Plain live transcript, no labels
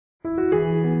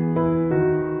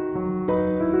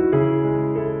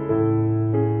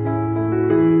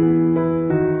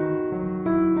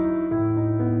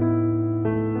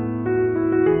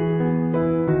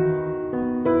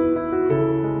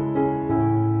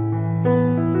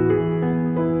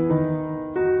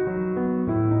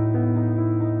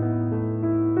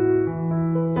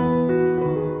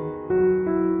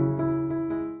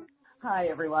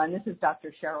everyone. This is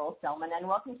Dr. Cheryl Selman, and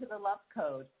welcome to the Love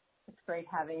Code. It's great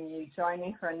having you join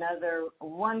me for another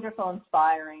wonderful,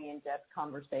 inspiring, in-depth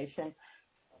conversation.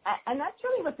 And that's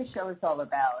really what the show is all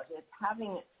about. It's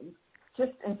having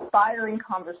just inspiring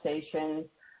conversations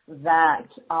that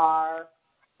are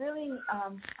really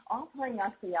offering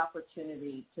us the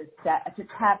opportunity to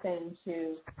tap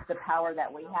into the power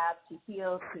that we have to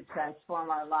heal, to transform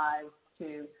our lives,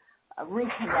 to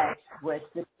reconnect with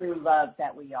the true love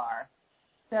that we are.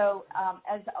 So,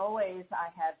 as always, I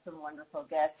have some wonderful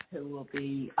guests who will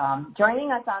be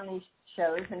joining us on these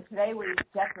shows, and today we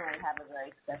definitely have a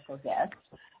very special guest.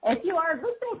 If you are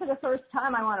listening for the first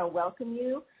time, I want to welcome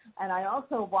you, and I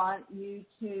also want you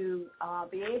to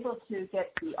be able to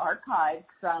get the archives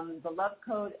from the Love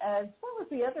Code as well as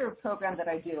the other program that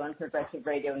I do on Progressive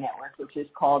Radio Network, which is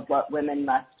called What Women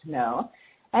Must Know.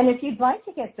 And if you'd like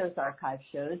to get those archive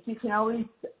shows, you can always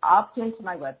opt into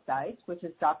my website, which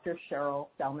is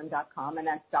drcherylselman.com, and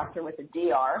that's doctor with a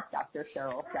DR,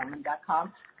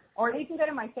 drcherylselman.com. Or you can go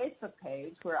to my Facebook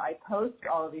page where I post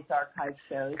all of these archive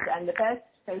shows. And the best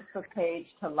Facebook page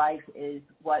to like is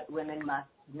What Women Must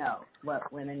Know,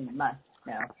 What Women Must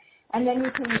Know. And then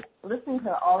you can listen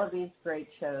to all of these great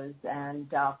shows and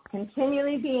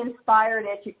continually be inspired,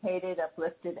 educated,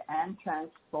 uplifted, and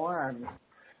transformed.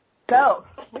 So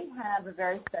we have a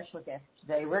very special guest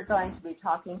today. We're going to be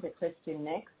talking to Christian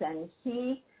Nix, and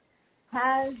he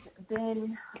has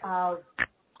been,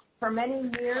 for many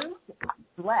years,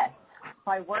 blessed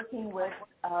by working with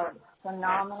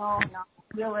phenomenal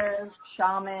healers,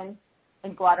 shamans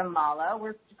in Guatemala.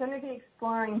 We're going to be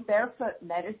exploring barefoot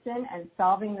medicine and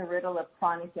solving the riddle of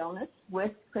chronic illness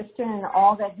with Christian and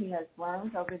all that he has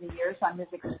learned over the years on his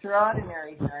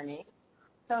extraordinary journey.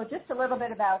 So just a little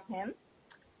bit about him.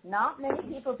 Not many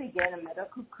people begin a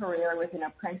medical career with an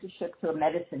apprenticeship to a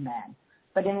medicine man.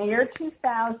 But in the year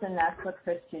 2000, that's what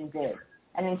Christian did.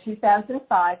 And in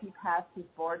 2005, he passed his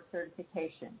board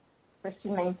certification.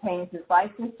 Christian maintains his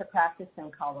license to practice in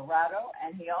Colorado,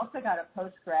 and he also got a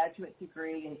postgraduate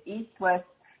degree in East-West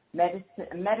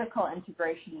medical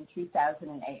integration in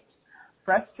 2008.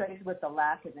 Frustrated with the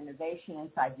lack of innovation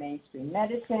inside mainstream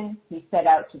medicine, he set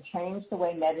out to change the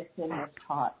way medicine was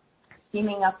taught.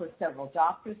 Teaming up with several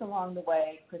doctors along the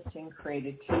way, Christian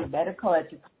created 2 medical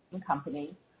education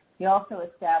companies. He also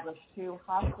established 2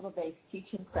 hospital-based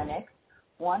teaching clinics,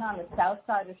 one on the south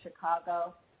side of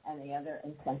Chicago and the other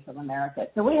in Central America.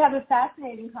 So we have a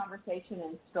fascinating conversation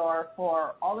in store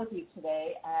for all of you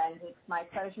today, and it's my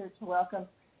pleasure to welcome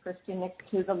Christian Nix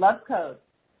to the Love Code.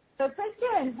 So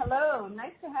Christian, hello.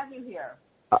 Nice to have you here.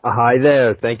 Hi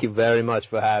there. Thank you very much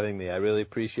for having me. I really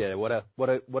appreciate it. What a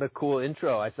cool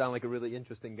intro. I sound like a really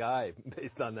interesting guy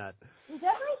based on that. You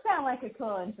definitely sound like a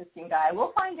cool, interesting guy.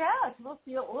 We'll find out.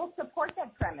 We'll support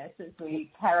that premise as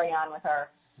we carry on with our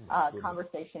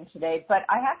conversation today. But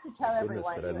I have to tell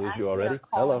everyone. Did I lose you already?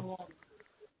 Hello.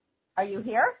 Are you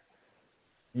here?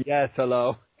 Yes.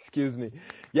 Hello. Excuse me.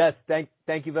 Yes.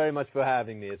 Thank you very much for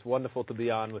having me. It's wonderful to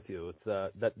be on with you. It's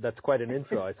that's quite an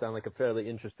intro. I sound like a fairly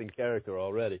interesting character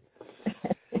already.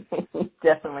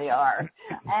 Definitely are,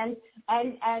 and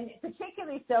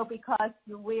particularly so because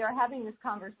we are having this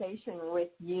conversation with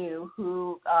you,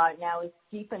 who now is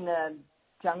deep in the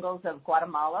jungles of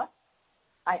Guatemala.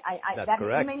 That's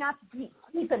correct. You may not be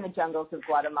deep in the jungles of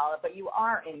Guatemala, but you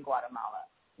are in Guatemala.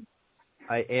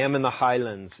 I am in the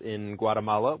highlands in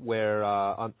Guatemala, where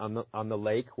on the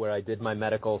lake, where I did my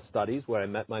medical studies, where I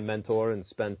met my mentor and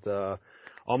spent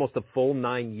almost a full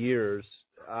 9 years.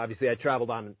 Obviously, I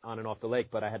traveled on and off the lake,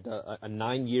 but I had a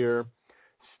 9-year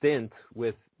stint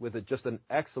with just an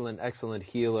excellent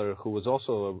healer who was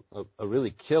also a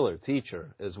really killer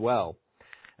teacher as well.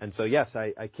 And so, yes,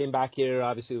 I came back here.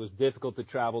 Obviously, it was difficult to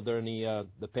travel during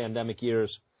the pandemic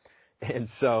years. And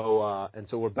so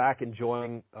we're back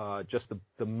enjoying just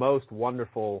the most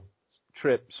wonderful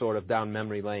trip sort of down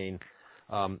memory lane,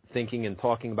 thinking and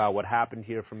talking about what happened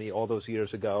here for me all those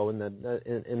years ago. And then,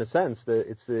 in a sense,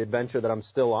 it's the adventure that I'm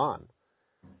still on.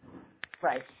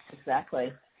 Right,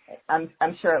 exactly.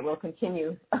 I'm sure it will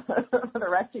continue for the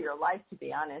rest of your life, to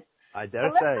be honest. I dare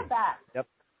say. Let's go back. Yep.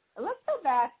 Let's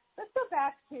go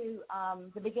back to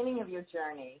the beginning of your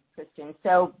journey, Christian.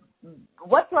 So,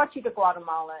 what brought you to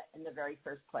Guatemala in the very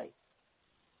first place?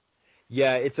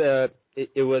 Yeah,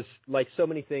 it was like so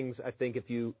many things. I think if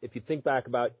you think back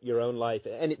about your own life,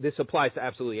 and this applies to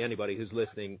absolutely anybody who's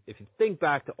listening, if you think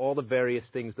back to all the various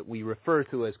things that we refer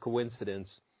to as coincidence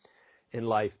in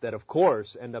life, that of course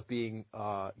end up being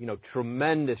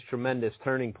tremendous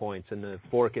turning points in the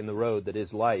fork in the road that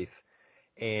is life.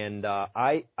 And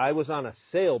I was on a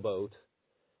sailboat.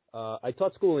 I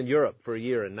taught school in Europe for a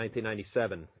year in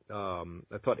 1997.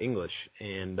 I taught English,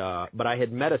 and but I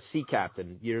had met a sea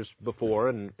captain years before,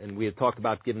 and we had talked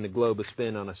about giving the globe a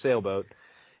spin on a sailboat.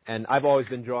 And I've always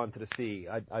been drawn to the sea.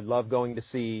 I love going to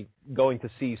sea. Going to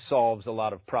sea solves a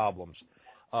lot of problems.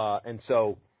 And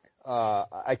so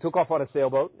I took off on a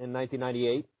sailboat in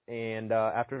 1998, and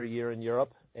after a year in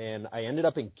Europe, and I ended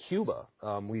up in Cuba.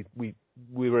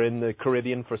 We were in the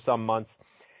Caribbean for some months,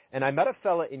 and I met a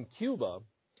fella in Cuba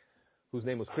whose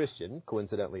name was Christian,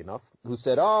 coincidentally enough, who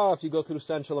said, "Oh, if you go through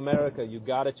Central America, you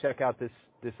got to check out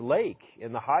this lake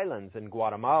in the highlands in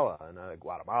Guatemala." And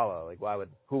Guatemala, like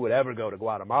who would ever go to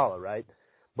Guatemala, right?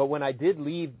 But when I did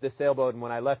leave the sailboat, and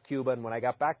when I left Cuba, and when I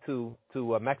got back to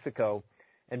Mexico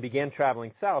and began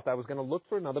traveling south, I was going to look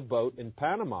for another boat in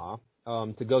Panama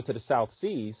to go to the South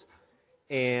Seas.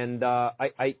 And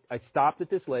I stopped at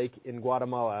this lake in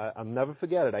Guatemala. I'll never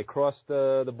forget it. I crossed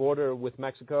the border with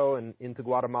Mexico and into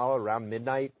Guatemala around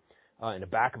midnight in the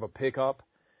back of a pickup,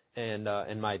 and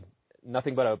my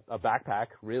nothing but a backpack,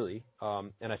 really.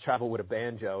 And I traveled with a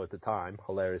banjo at the time,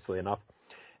 hilariously enough.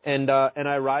 And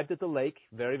I arrived at the lake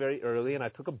very, very early, and I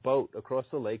took a boat across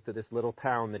the lake to this little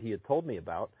town that he had told me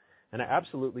about. And I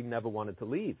absolutely never wanted to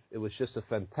leave. It was just a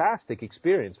fantastic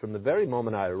experience from the very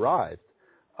moment I arrived.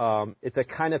 It's a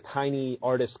kind of tiny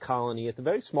artist colony. It's a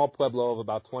very small pueblo of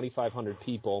about 2,500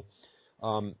 people.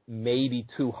 Maybe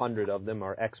 200 of them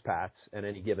are expats at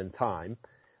any given time.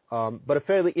 But a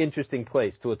fairly interesting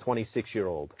place to a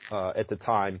 26-year-old at the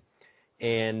time.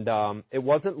 And it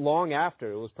wasn't long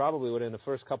after, it was probably within the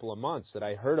first couple of months, that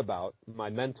I heard about my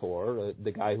mentor,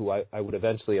 the guy who I would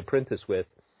eventually apprentice with.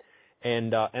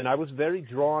 And I was very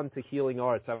drawn to healing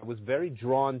arts. I was very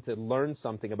drawn to learn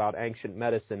something about ancient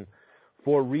medicine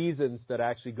for reasons that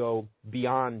actually go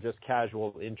beyond just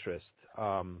casual interest.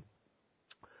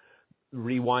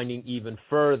 Rewinding even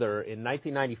further, in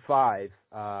 1995,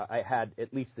 I had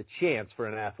at least a chance for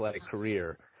an athletic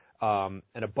career. And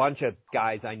a bunch of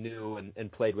guys I knew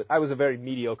and played with. I was a very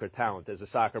mediocre talent as a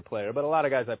soccer player, but a lot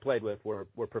of guys I played with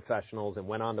were professionals and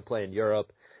went on to play in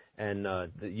Europe and the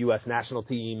U.S. national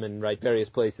team and various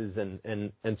places.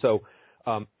 And so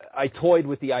I toyed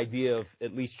with the idea of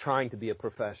at least trying to be a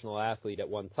professional athlete at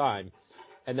one time.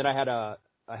 And then I had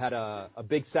a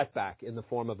big setback in the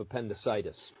form of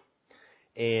appendicitis.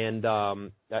 And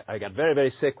I got very,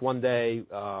 very sick one day.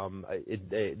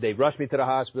 They rushed me to the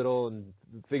hospital and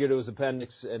figured it was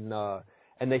appendix,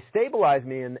 and they stabilized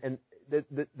me. And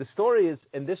the story is,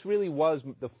 and this really was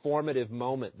the formative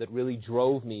moment that really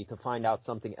drove me to find out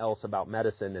something else about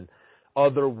medicine and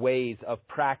other ways of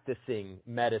practicing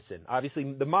medicine.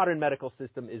 Obviously, the modern medical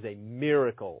system is a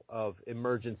miracle of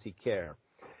emergency care.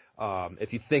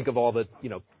 If you think of all the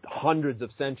hundreds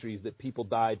of centuries that people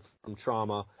died from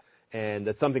trauma, and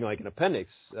that something like an appendix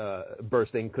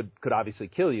bursting could obviously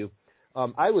kill you.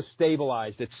 I was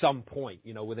stabilized at some point,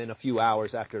 within a few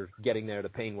hours after getting there. The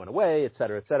pain went away, et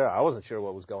cetera, et cetera. I wasn't sure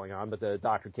what was going on, but the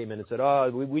doctor came in and said,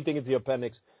 "Oh, we think it's your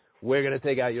appendix. We're going to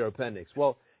take out your appendix."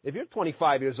 Well, if you're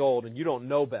 25 years old and you don't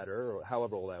know better, or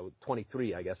however old I was,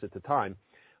 23, I guess, at the time,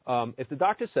 if the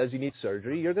doctor says you need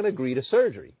surgery, you're going to agree to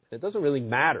surgery. It doesn't really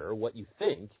matter what you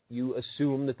think. You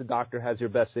assume that the doctor has your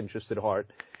best interest at heart.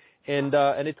 And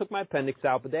they took my appendix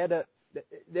out, but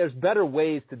there's better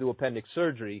ways to do appendix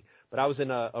surgery, but I was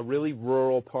in a really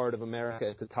rural part of America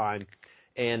at the time,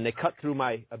 and they cut through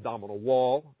my abdominal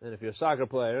wall, and if you're a soccer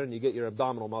player and you get your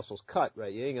abdominal muscles cut,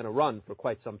 right, you ain't going to run for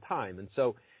quite some time. And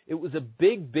so it was a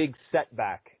big, big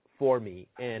setback for me,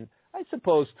 and I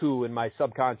suppose, too, in my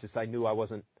subconscious, I knew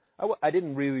I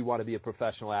didn't really want to be a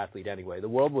professional athlete anyway. The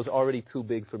world was already too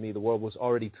big for me. The world was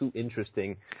already too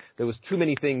interesting. There was too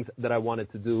many things that I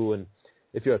wanted to do. And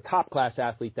if you're a top-class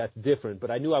athlete, that's different. But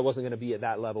I knew I wasn't going to be at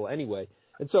that level anyway.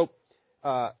 And so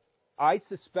I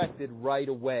suspected right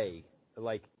away,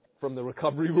 like from the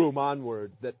recovery room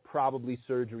onward, that probably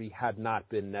surgery had not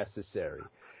been necessary.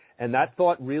 And that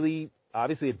thought really,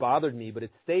 obviously it bothered me, but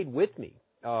it stayed with me.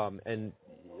 And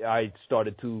I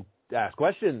started to ask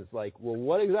questions like, well,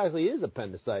 what exactly is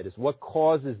appendicitis? What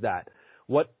causes that?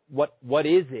 What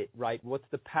is it, right? What's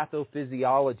the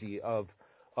pathophysiology of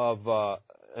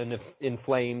an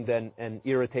inflamed and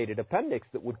irritated appendix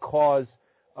that would cause,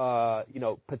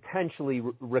 potentially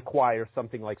require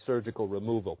something like surgical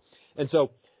removal? And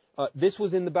so this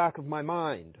was in the back of my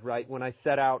mind, right, when I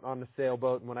set out on the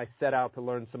sailboat and when I set out to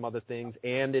learn some other things,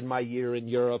 and in my year in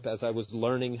Europe as I was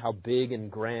learning how big and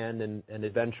grand and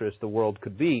adventurous the world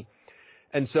could be.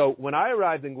 And so when I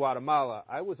arrived in Guatemala,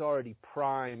 I was already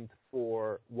primed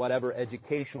for whatever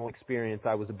educational experience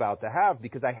I was about to have,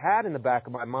 because I had in the back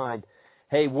of my mind,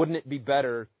 hey, wouldn't it be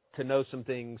better to know some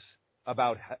things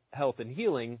about health and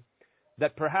healing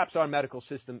that perhaps our medical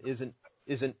system isn't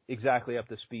isn't exactly up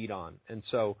to speed on. And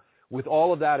so with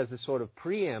all of that as a sort of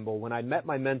preamble, when I met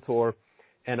my mentor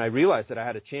and I realized that I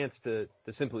had a chance to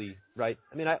simply, right,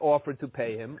 I mean, I offered to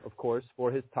pay him, of course,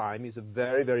 for his time. He's a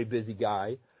very, very busy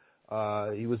guy.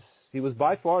 He was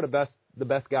by far the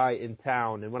best guy in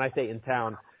town. And when I say in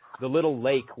town, the little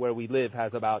lake where we live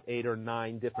has about 8 or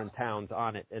 9 different towns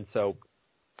on it. And so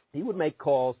he would make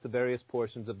calls to various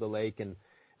portions of the lake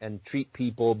and treat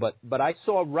people. But I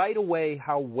saw right away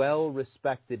how well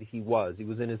respected he was. He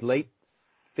was in his late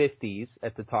 50s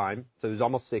at the time, so he was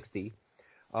almost 60. He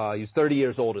was 30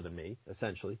 years older than me,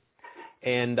 essentially.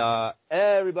 And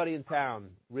everybody in town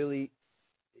really,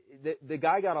 the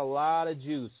guy got a lot of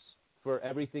juice for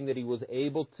everything that he was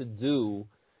able to do.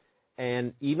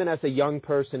 And even as a young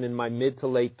person in my mid to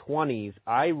late 20s,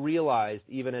 I realized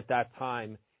even at that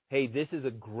time, hey, this is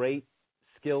a great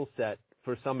skill set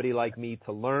for somebody like me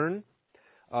to learn.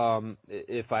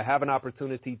 If I have an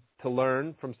opportunity to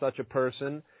learn from such a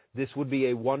person, this would be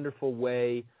a wonderful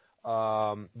way,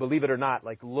 believe it or not,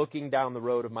 like looking down the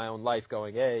road of my own life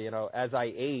going, hey, you know, as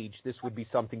I age, this would be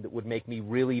something that would make me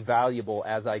really valuable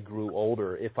as I grew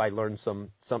older if I learned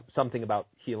something about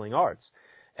healing arts.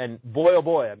 And boy, oh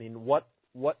boy, I mean, what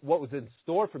was in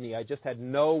store for me, I just had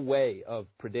no way of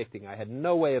predicting. I had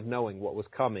no way of knowing what was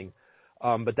coming.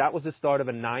 But that was the start of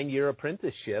a 9-year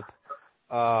apprenticeship.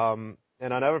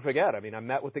 And I'll never forget. I mean, I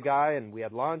met with the guy and we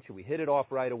had lunch and we hit it off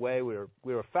right away. We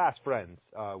were fast friends.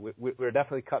 We were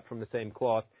definitely cut from the same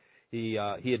cloth. He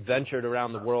had ventured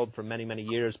around the world for many, many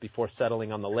years before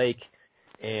settling on the lake.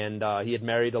 And he had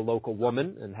married a local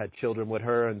woman and had children with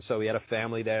her. And so he had a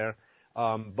family there.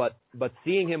 But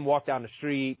seeing him walk down the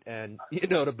street and, you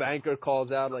know, the banker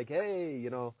calls out like, hey, you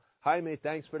know, Jaime,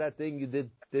 thanks for that thing you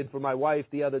did for my wife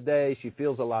the other day. She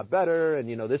feels a lot better. And,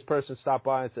 you know, this person stopped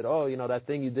by and said, oh, you know, that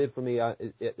thing you did for me,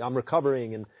 I'm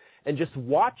recovering. And just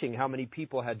watching how many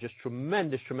people had just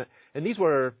tremendous, and these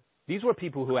were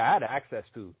people who had access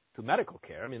to medical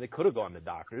care. I mean, they could have gone to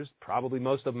doctors. Probably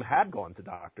most of them had gone to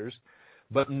doctors,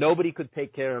 but nobody could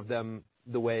take care of them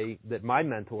the way that my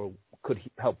mentor could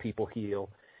help people heal.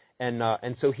 And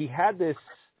so he had this,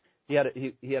 he had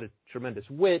a tremendous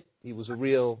wit. He was a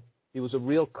real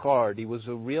card. He was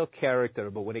a real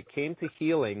character. But when it came to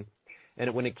healing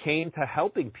and when it came to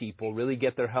helping people really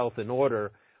get their health in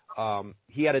order,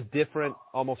 he had a different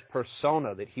almost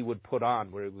persona that he would put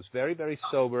on where he was very, very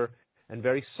sober and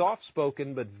very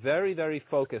soft-spoken, but very, very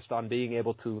focused on being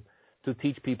able to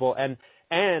teach people.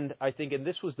 And I think, and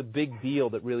this was the big deal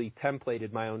that really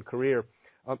templated my own career,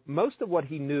 most of what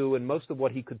he knew and most of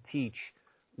what he could teach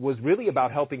was really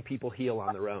about helping people heal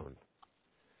on their own.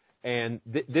 And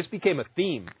this became a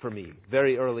theme for me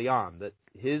very early on, that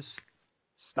his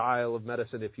style of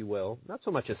medicine, if you will, not so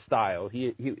much a style,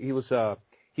 he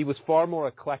was far more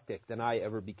eclectic than I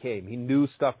ever became. He knew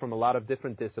stuff from a lot of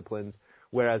different disciplines,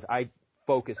 whereas I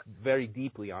focused very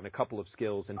deeply on a couple of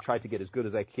skills and tried to get as good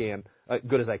as I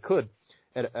could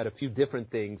at a few different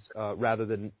things, rather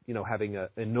than, you know, having an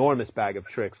enormous bag of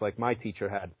tricks like my teacher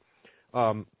had.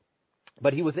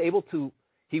 But he was able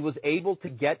to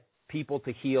get people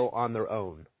to heal on their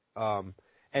own.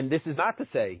 And this is not to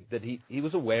say that he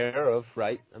was aware of,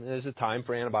 right? I mean, there's a time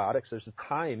for antibiotics. There's a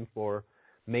time for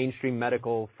mainstream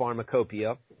medical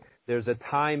pharmacopoeia. There's a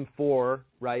time for,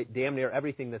 right, damn near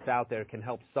everything that's out there can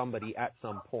help somebody at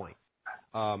some point.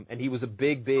 And he was a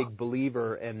big, big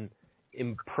believer and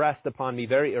impressed upon me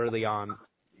very early on,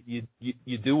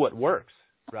 you do what works,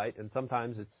 right? And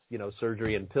sometimes it's, you know,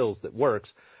 surgery and pills that works.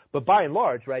 But by and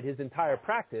large, right, his entire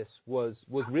practice was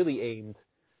really aimed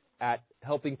at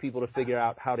helping people to figure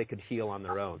out how they could heal on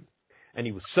their own. And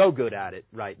he was so good at it,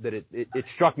 right, that it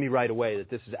struck me right away that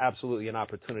this is absolutely an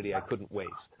opportunity I couldn't waste.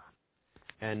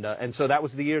 And so that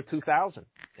was the year 2000.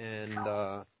 And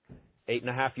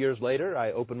 8.5 years later,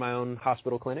 I opened my own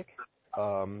hospital clinic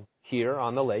here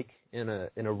on the lake in a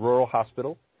rural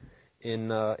hospital in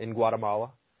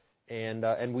Guatemala.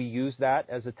 And we use that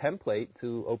as a template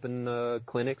to open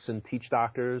clinics and teach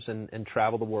doctors and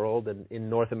travel the world and in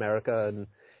North America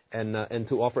and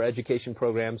to offer education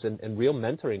programs and real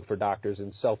mentoring for doctors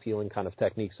in self-healing kind of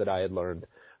techniques that I had learned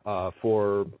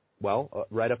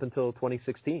right up until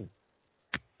 2016.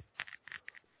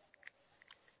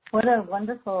 What a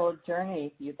wonderful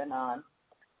journey you've been on.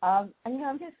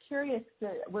 I'm just curious,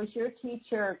 was your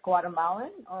teacher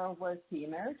Guatemalan or was he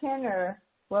American or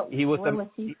where was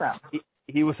he from?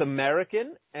 He was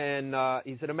American, and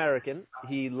he's an American.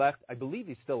 He left, I believe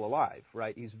he's still alive,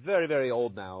 right? He's very, very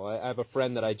old now. I have a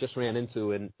friend that I just ran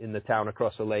into in the town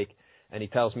across the lake, And he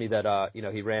tells me that,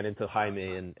 he ran into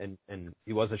Jaime and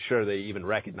he wasn't sure they even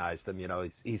recognized him.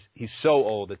 He's so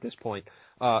old at this point.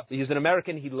 He's an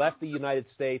American. He left the United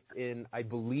States in, I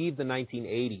believe, the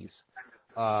 1980s.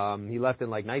 He left in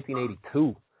like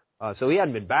 1982. So he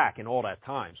hadn't been back in all that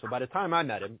time. So by the time I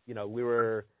met him,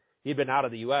 he'd been out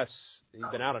of the U.S., he'd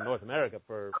been out of North America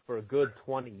for a good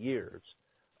 20 years,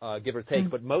 give or take,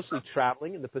 but mostly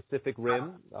traveling in the Pacific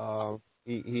Rim.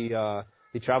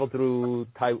 He traveled through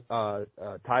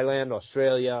Thailand,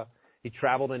 Australia. He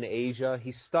traveled in Asia.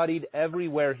 He studied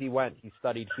everywhere he went. He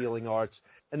studied healing arts.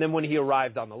 And then when he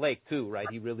arrived on the lake, too, right,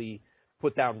 he really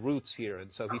put down roots here.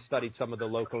 And so he studied some of the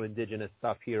local indigenous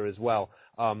stuff here as well.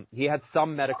 He had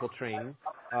some medical training.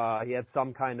 He had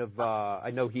some kind of,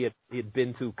 I know he had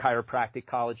been to chiropractic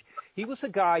college. He was a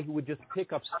guy who would just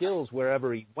pick up skills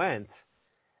wherever he went.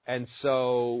 And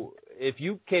so if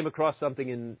you came across something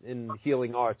in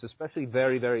healing arts, especially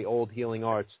very, very old healing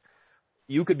arts,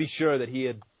 you could be sure that he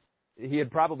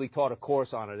had probably taught a course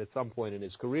on it at some point in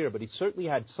his career, but he certainly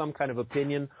had some kind of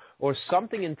opinion or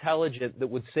something intelligent that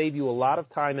would save you a lot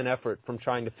of time and effort from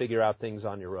trying to figure out things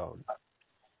on your own.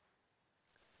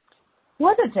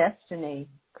 What a destiny,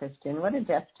 Christian. What a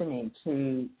destiny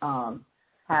to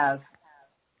have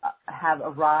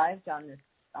arrived on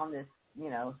this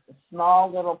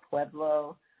small little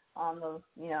pueblo on those,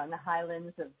 in the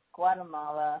highlands of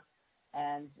Guatemala,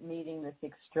 and meeting this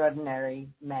extraordinary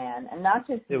man, and not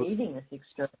just meeting this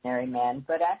extraordinary man,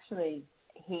 but actually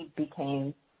he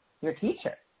became your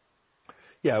teacher.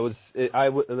 Yeah, listen, I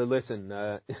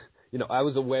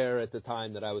was aware at the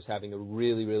time that I was having a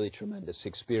really, really tremendous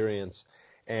experience,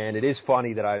 and it is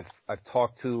funny that I've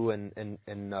talked to and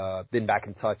been back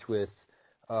in touch with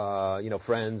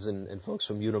friends and folks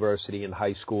from university and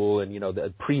high school and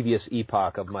the previous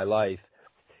epoch of my life.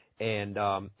 And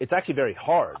it's actually very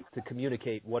hard to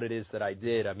communicate what it is that I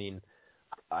did. I mean,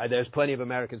 there's plenty of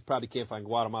Americans probably can't find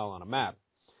Guatemala on a map,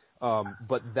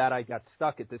 but that I got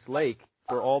stuck at this lake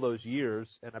for all those years,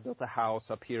 and I built a house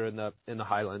up here in the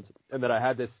highlands, and that I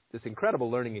had this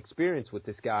incredible learning experience with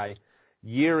this guy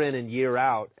year in and year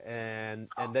out, and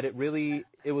that it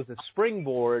was a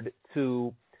springboard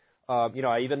to,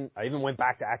 I even went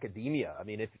back to academia. I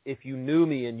mean, if you knew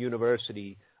me in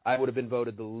university, I would have been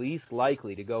voted the least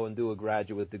likely to go and do a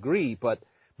graduate degree, but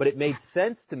it made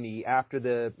sense to me after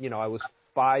I was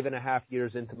 5.5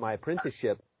 years into my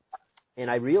apprenticeship, and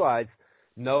I realized,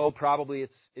 no, probably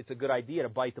it's a good idea to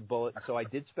bite the bullet. So I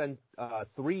did spend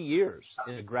 3 years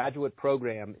in a graduate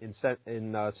program in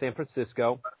San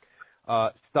Francisco,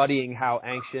 studying how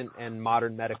ancient and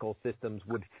modern medical systems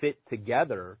would fit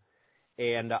together.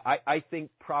 And I think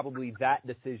probably that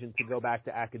decision to go back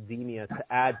to academia to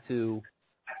add to,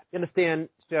 you understand,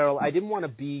 Cheryl, I didn't want to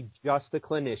be just a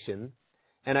clinician,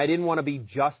 and I didn't want to be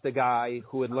just a guy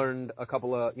who had learned a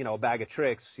couple of, a bag of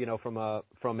tricks, from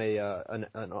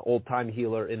an old-time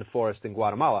healer in the forest in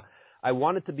Guatemala. I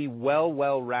wanted to be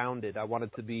well-rounded. I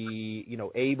wanted to be,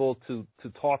 able to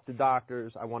talk to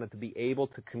doctors. I wanted to be able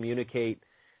to communicate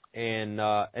and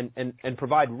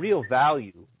provide real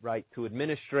value, right, to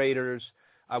administrators.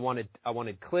 I wanted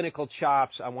clinical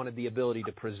chops. I wanted the ability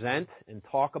to present and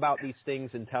talk about these things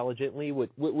intelligently,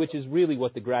 which is really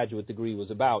what the graduate degree was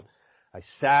about. I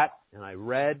sat and I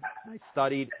read, and I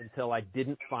studied until I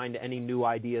didn't find any new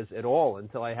ideas at all,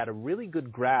 until I had a really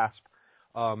good grasp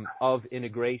of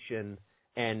integration.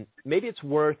 And maybe it's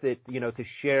worth it, to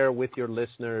share with your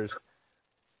listeners.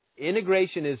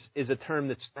 Integration is a term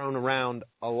that's thrown around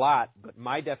a lot, but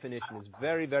my definition is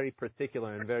very, very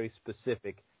particular and very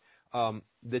specific.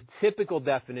 The typical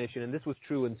definition, and this was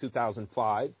true in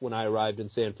 2005 when I arrived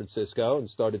in San Francisco and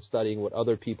started studying what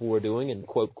other people were doing in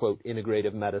quote, quote,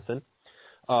 integrative medicine.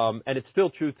 And it's still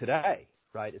true today,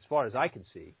 right, as far as I can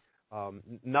see.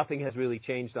 Nothing has really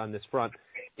changed on this front.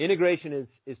 Integration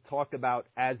is talked about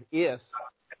as if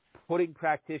putting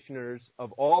practitioners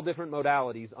of all different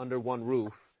modalities under one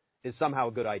roof is somehow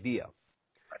a good idea.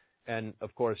 And,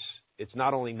 of course, it's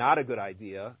not only not a good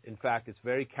idea, in fact, it's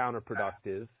very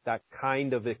counterproductive. That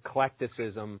kind of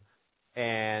eclecticism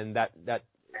and that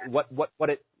what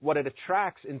it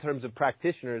attracts in terms of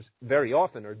practitioners very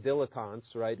often are dilettantes,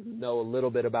 right, who know a little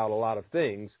bit about a lot of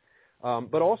things.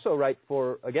 But also, right,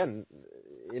 again,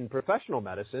 in professional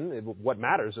medicine, what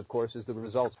matters, of course, is the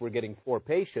results we're getting for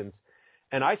patients.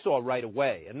 And I saw right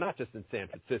away, and not just in San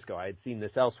Francisco, I had seen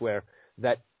this elsewhere,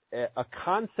 that a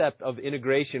concept of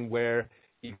integration where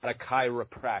you got a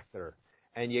chiropractor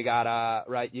and you got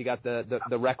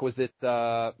the requisite,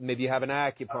 maybe you have an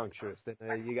acupuncturist,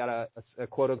 and you got a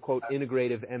quote unquote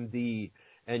integrative MD,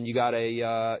 and you got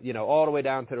all the way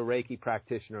down to the Reiki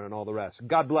practitioner and all the rest.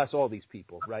 God bless all these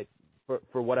people, right?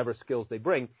 for whatever skills they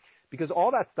bring, because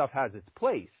all that stuff has its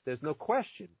place. There's no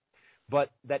question. But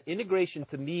that integration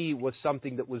to me was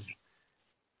something that was,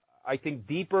 I think,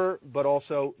 deeper, but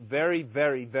also very,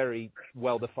 very, very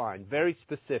well defined, very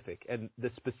specific. And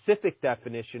the specific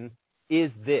definition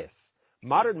is this.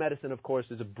 Modern medicine, of course,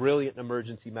 is a brilliant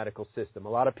emergency medical system. A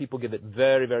lot of people give it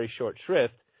very, very short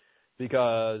shrift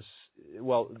because,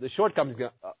 well, the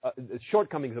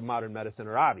shortcomings of modern medicine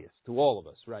are obvious to all of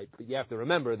us, right? But you have to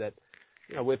remember that,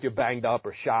 you know, if you're banged up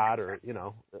or shot or, you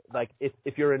know, like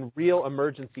if you're in real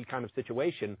emergency kind of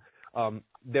situation,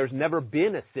 there's never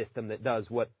been a system that does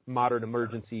what modern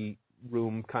emergency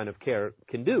room kind of care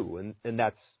can do. And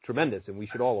that's tremendous. And we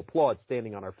should all applaud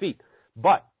standing on our feet.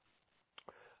 But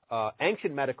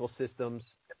ancient medical systems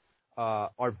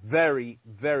are very,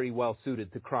 very well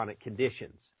suited to chronic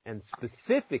conditions. And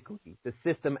specifically, the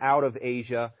system out of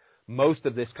Asia, most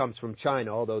of this comes from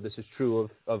China, although this is true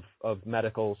of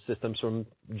medical systems from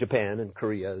Japan and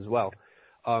Korea as well,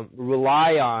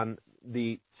 rely on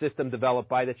the system developed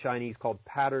by the Chinese called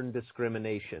pattern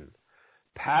discrimination.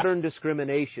 Pattern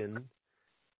discrimination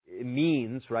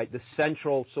means, right, the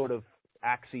central sort of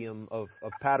axiom of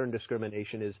pattern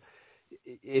discrimination is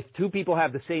if two people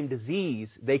have the same disease,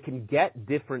 they can get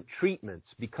different treatments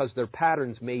because their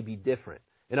patterns may be different.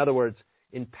 In other words,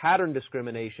 in pattern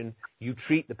discrimination, you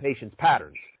treat the patient's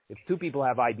patterns. If two people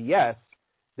have IBS,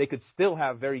 they could still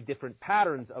have very different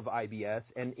patterns of IBS,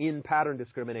 and in pattern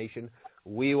discrimination,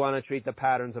 we want to treat the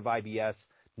patterns of IBS,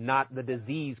 not the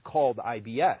disease called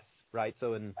IBS, right?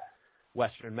 So in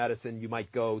Western medicine, you might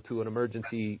go to an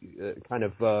emergency kind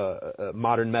of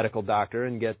modern medical doctor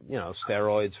and get, you know,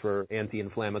 steroids for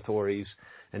anti-inflammatories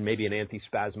and maybe an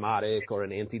antispasmodic or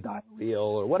an antidiarrheal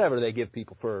or whatever they give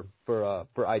people for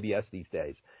IBS these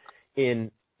days.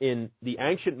 In the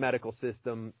ancient medical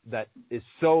system that is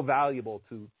so valuable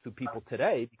to people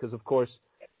today, because of course,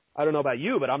 I don't know about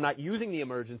you, but I'm not using the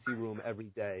emergency room every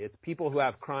day. It's people who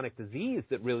have chronic disease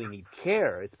that really need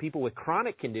care. It's people with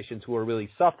chronic conditions who are really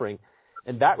suffering.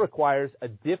 And that requires a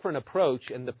different approach,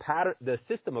 and the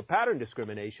system of pattern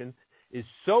discrimination is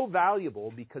so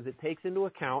valuable because it takes into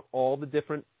account all the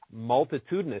different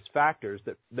multitudinous factors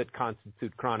that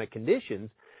constitute chronic conditions.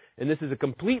 And this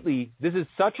is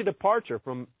such a departure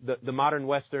from the modern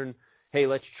Western, hey,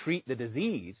 let's treat the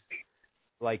disease.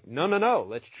 Like, no,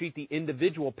 let's treat the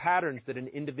individual patterns that an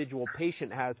individual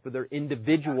patient has for their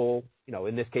individual, you know,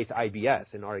 in this case, IBS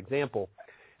in our example.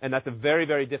 And that's a very,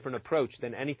 very different approach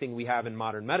than anything we have in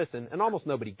modern medicine, and almost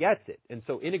nobody gets it. And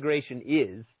so integration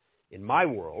is, in my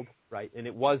world, right, and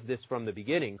it was this from the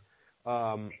beginning,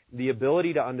 the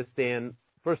ability to understand,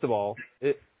 first of all,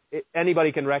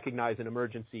 anybody can recognize an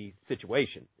emergency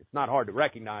situation. It's not hard to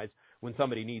recognize when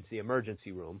somebody needs the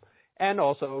emergency room. And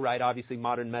also, right, obviously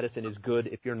modern medicine is good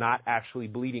if you're not actually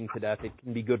bleeding to death. It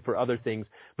can be good for other things.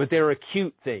 But they're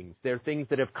acute things. They're things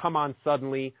that have come on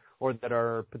suddenly or that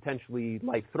are potentially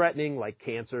life-threatening, like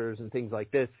cancers and things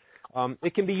like this.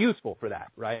 It can be useful for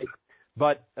that, right?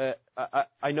 But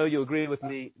I know you agree with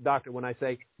me, doctor, when I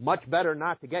say much better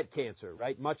not to get cancer,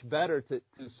 right? Much better to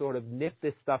sort of nip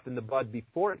this stuff in the bud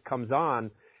before it comes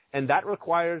on. And that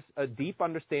requires a deep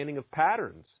understanding of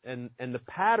patterns. And the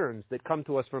patterns that come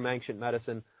to us from ancient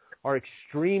medicine are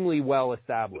extremely well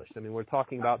established. I mean, we're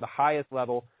talking about the highest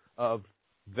level of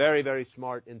very, very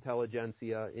smart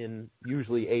intelligentsia in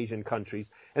usually Asian countries.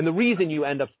 And the reason you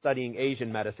end up studying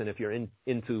Asian medicine if you're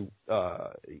into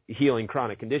healing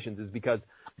chronic conditions is because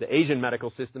the Asian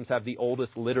medical systems have the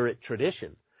oldest literate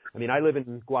tradition. I mean, I live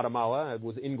in Guatemala. I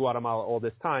was in Guatemala all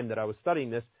this time that I was studying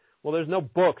this. Well, there's no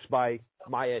books by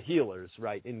Maya healers,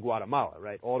 right, in Guatemala,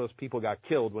 right? All those people got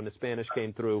killed when the Spanish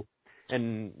came through,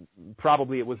 and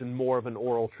probably it was in more of an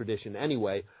oral tradition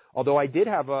anyway. Although I did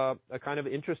have a kind of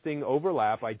interesting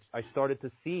overlap. I started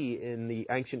to see in the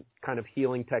ancient kind of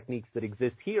healing techniques that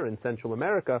exist here in Central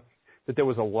America that there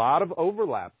was a lot of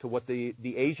overlap to what the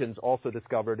Asians also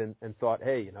discovered and thought,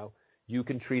 hey, you know, you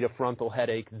can treat a frontal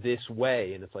headache this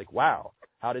way. And it's like, wow,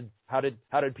 how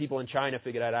did people in China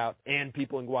figure that out and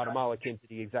people in Guatemala came to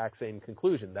the exact same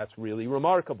conclusion? That's really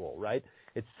remarkable, right?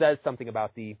 It says something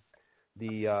about the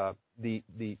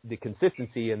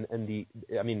consistency and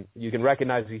I mean, you can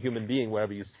recognize a human being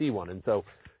wherever you see one. And so,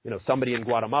 you know, somebody in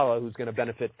Guatemala who's going to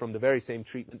benefit from the very same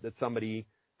treatment that somebody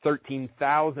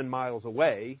 13,000 miles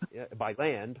away by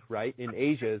land, right, in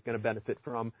Asia is going to benefit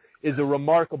from is a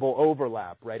remarkable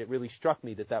overlap, right? It really struck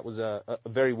me that was a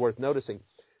very worth noticing.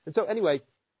 And so anyway,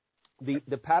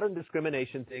 the pattern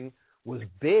discrimination thing was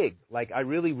big. Like, I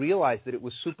really realized that it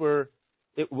was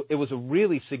it was a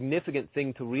really significant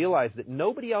thing to realize that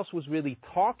nobody else was really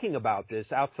talking about this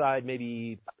outside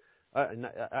maybe,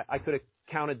 I could have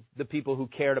counted the people who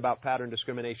cared about pattern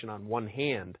discrimination on one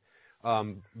hand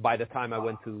by the time I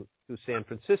went to San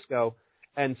Francisco.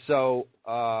 And so,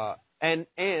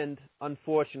 and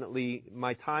unfortunately,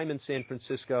 my time in San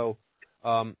Francisco,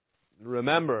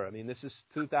 remember, I mean, this is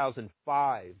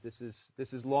 2005. This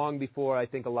is long before I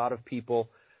think a lot of people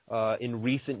in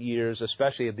recent years,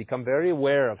 especially, have become very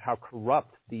aware of how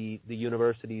corrupt the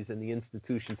universities and the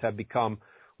institutions have become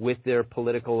with their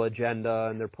political agenda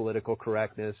and their political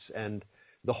correctness and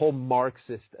the whole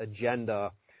Marxist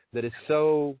agenda that is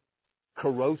so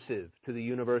corrosive to the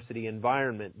university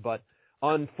environment. But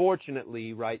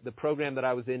unfortunately, right, the program that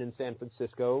I was in San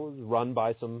Francisco was run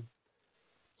by some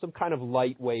kind of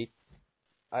lightweight.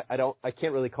 I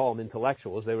can't really call them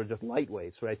intellectuals. They were just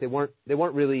lightweights, right? They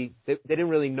didn't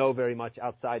really know very much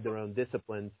outside their own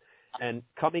disciplines. And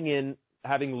coming in,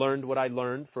 having learned what I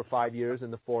learned for 5 years in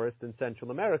the forest in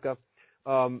Central America,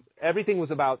 everything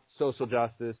was about social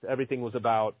justice. Everything was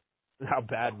about how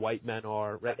bad white men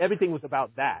are, right? Everything was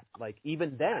about that. Like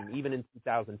even then, even in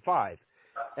 2005.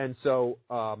 And so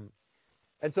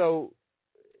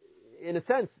in a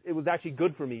sense, it was actually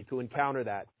good for me to encounter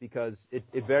that because it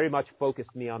very much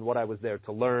focused me on what I was there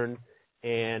to learn.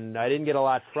 And I didn't get a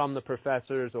lot from the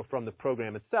professors or from the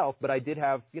program itself, but I did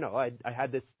have, I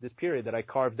had this period that I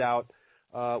carved out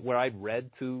where I read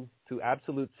to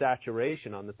absolute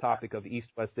saturation on the topic of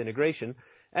East-West integration.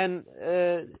 And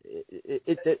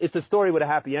it's a story with a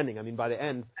happy ending. I mean, by the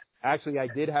end, actually, I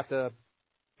did have to.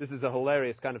 This is a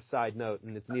hilarious kind of side note,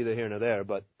 and it's neither here nor there,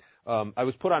 but I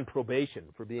was put on probation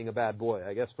for being a bad boy,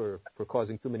 I guess for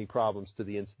causing too many problems to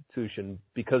the institution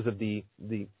because of the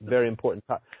very important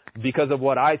because of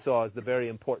what I saw as the very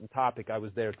important topic I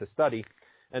was there to study,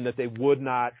 and that they would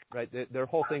not, right, their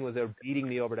whole thing was they were beating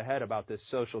me over the head about this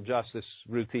social justice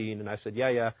routine, and I said,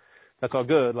 yeah, that's all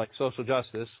good, like social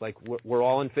justice, like we're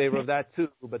all in favor of that too,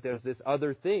 but there's this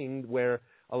other thing where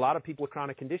a lot of people with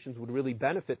chronic conditions would really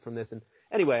benefit from this. And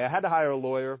anyway, I had to hire a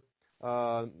lawyer.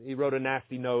 He wrote a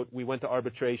nasty note. We went to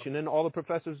arbitration, and all the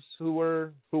professors who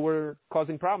were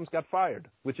causing problems got fired,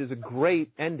 which is a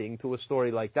great ending to a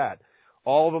story like that.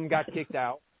 All of them got kicked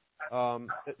out.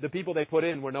 The people they put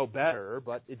in were no better,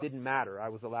 but it didn't matter. I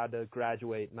was allowed to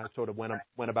graduate, and I sort of went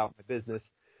about my business.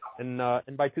 And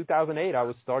by 2008, I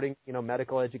was starting,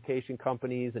 medical education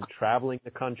companies and traveling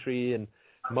the country. And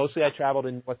mostly I traveled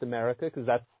in North America because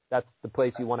that's the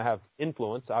place you want to have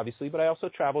influence, obviously. But I also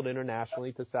traveled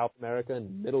internationally to South America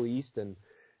and Middle East and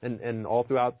all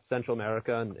throughout Central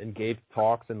America and gave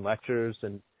talks and lectures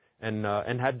and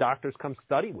had doctors come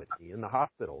study with me in the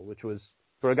hospital, which was,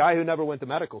 for a guy who never went to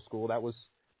medical school, that was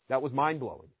mind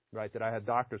blowing, right? That I had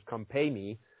doctors come pay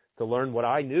me to learn what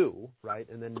I knew, right?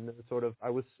 And then sort of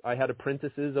I had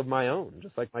apprentices of my own,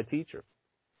 just like my teacher.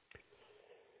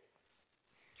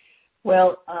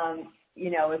 Well,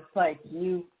 it's like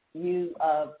you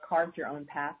carved your own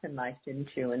path in life, didn't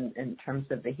you, in terms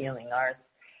of the healing arts?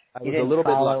 You didn't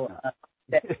follow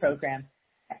that program.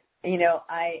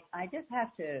 I just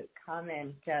have to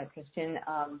comment, Christian.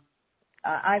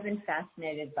 I've been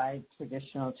fascinated by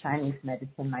traditional Chinese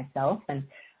medicine myself, and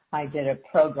I did a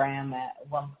program at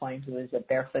one point. It was a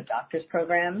Barefoot Doctors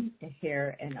program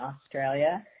here in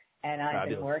Australia, and I've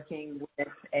been working with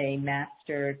a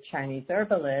master Chinese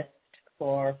herbalist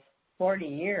for 40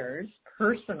 years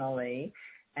personally,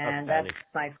 and that's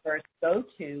my first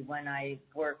go-to when I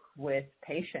work with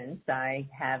patients. I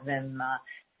have them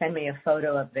send me a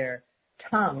photo of their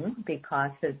tongue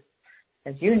because,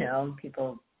 as you know,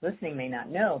 people listening may not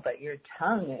know, but your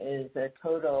tongue is a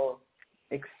total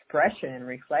expression and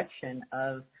reflection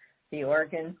of the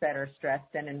organs that are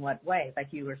stressed and in what way. Like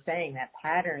you were saying, that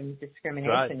pattern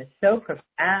discrimination is so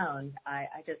profound. I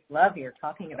just love your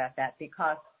talking about that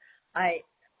because I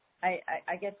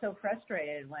get so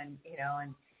frustrated when,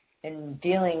 in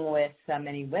dealing with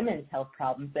many women's health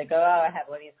problems, they go, I have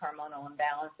all these hormonal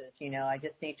imbalances, I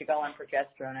just need to go on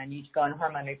progesterone, I need to go on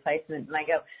hormone replacement, and I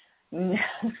go,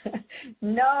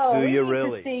 no, do you we need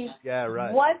really? to see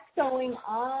what's going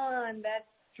on that's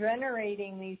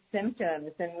generating these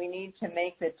symptoms, and we need to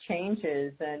make the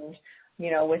changes. And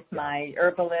with my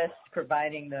herbalist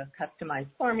providing the customized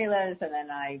formulas, and then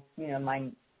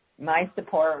my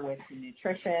support with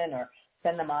nutrition or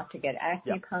send them off to get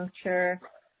acupuncture.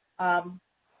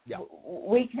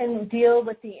 We can deal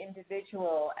with the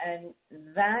individual, and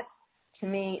that to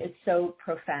me is so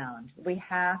profound. We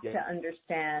have to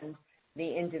understand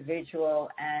the individual,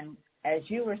 and as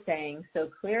you were saying so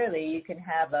clearly, you can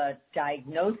have a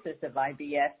diagnosis of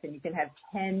IBS and you can have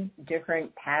 10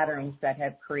 different patterns that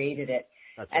have created it.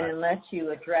 Unless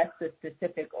you address the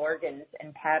specific organs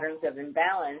and patterns of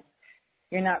imbalance,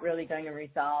 you're not really going to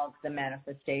resolve the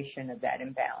manifestation of that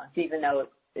imbalance, even though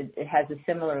it has a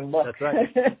similar look. That's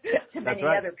right. to many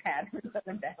other patterns of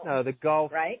imbalance. No, the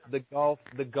gulf, right?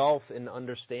 the gulf in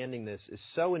understanding this is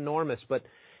so enormous. But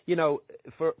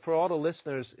for all the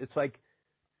listeners, it's like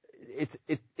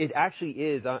it actually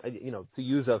is, to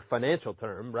use a financial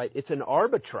term, right? It's an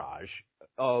arbitrage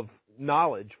of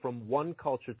knowledge from one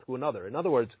culture to another. In other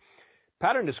words,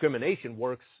 pattern discrimination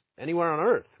works anywhere on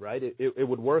Earth, right? It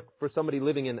would work for somebody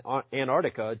living in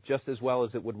Antarctica just as well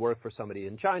as it would work for somebody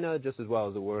in China, just as well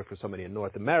as it would work for somebody in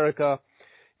North America,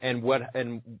 and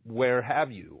where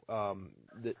have you.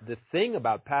 The thing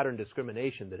about pattern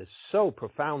discrimination that is so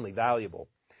profoundly valuable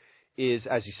is,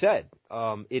 as you said,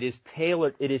 it is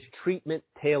tailored. It is treatment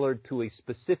tailored to a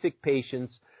specific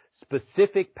patient's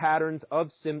specific patterns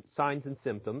of signs and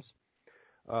symptoms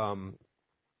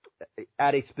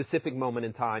at a specific moment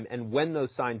in time. And when those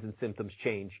signs and symptoms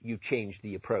change, you change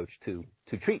the approach to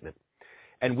treatment.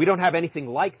 And we don't have anything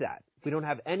like that. We don't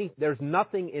have any. There's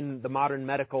nothing in the modern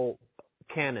medical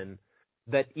canon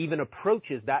that even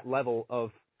approaches that level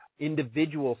of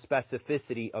individual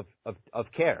specificity of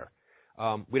care.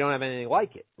 We don't have anything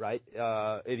like it, right?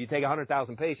 If you take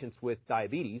 100,000 patients with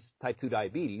diabetes, type 2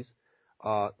 diabetes,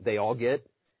 they all get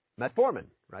metformin,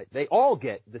 right? They all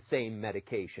get the same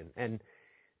medication. And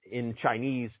in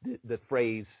Chinese, the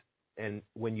phrase, and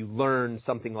when you learn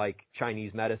something like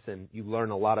Chinese medicine, you learn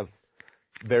a lot of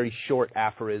very short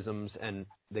aphorisms, and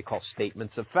they call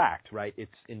statements of fact, right?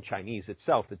 It's in Chinese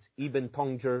itself. It's Iben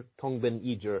Tongzhi, Tongben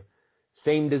Yizhi.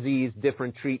 Same disease,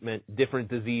 different treatment, different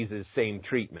diseases, same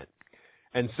treatment.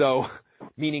 And so,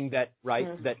 meaning that,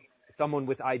 right, that someone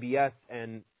with IBS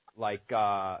and like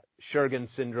Sjogren's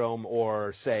syndrome,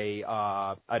 or say,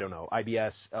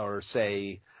 IBS, or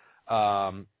say,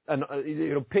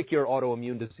 pick your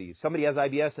autoimmune disease. Somebody has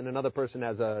IBS and another person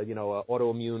has a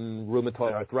autoimmune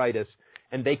rheumatoid arthritis,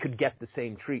 and they could get the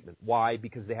same treatment. Why?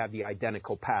 Because they have the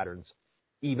identical patterns,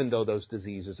 even though those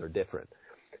diseases are different.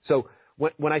 So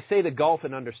when I say the gulf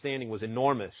in understanding was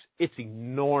enormous, it's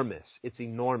enormous. It's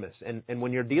enormous. And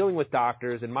when you're dealing with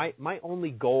doctors, and my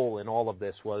only goal in all of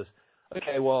this was,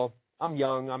 okay, well, I'm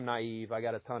young, I'm naive, I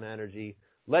got a ton of energy.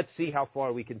 Let's see how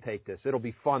far we can take this. It'll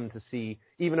be fun to see.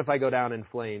 Even if I go down in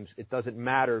flames, it doesn't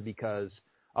matter, because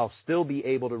I'll still be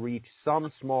able to reach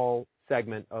some small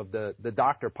segment of the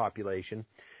doctor population.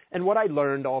 And what I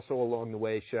learned also along the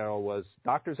way, Cheryl, was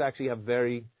doctors have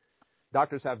very,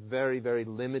 very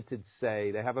limited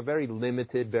say. They have a very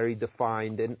limited, very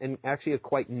defined, and actually a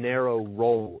quite narrow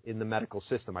role in the medical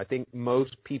system. I think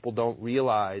most people don't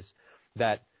realize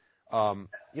that,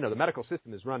 the medical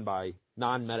system is run by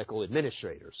non-medical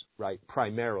administrators, right,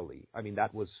 primarily. I mean,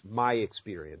 that was my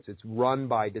experience. It's run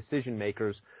by decision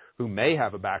makers who may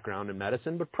have a background in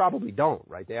medicine, but probably don't,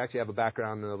 right? They actually have a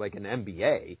background in like an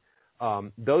MBA.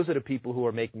 Those are the people who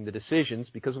are making the decisions,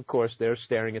 because, of course, they're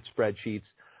staring at spreadsheets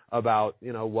about,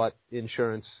 what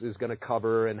insurance is going to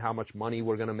cover and how much money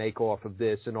we're going to make off of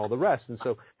this and all the rest. And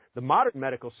so the modern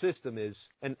medical system is,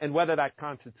 and whether that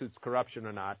constitutes corruption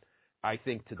or not, I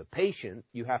think to the patient,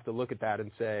 you have to look at that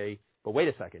and say, but wait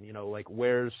a second,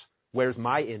 where's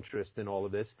my interest in all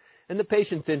of this? And the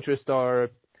patient's interests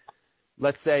are,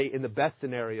 let's say, in the best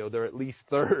scenario, they're at least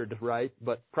third, right?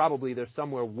 But probably they're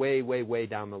somewhere way, way, way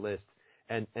down the list.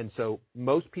 And so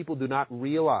most people do not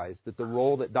realize that the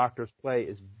role that doctors play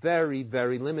is very,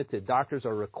 very limited. Doctors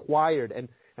are required, and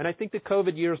I think the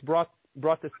COVID years brought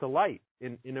this to light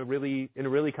in a really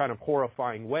kind of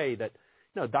horrifying way, that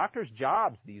doctors'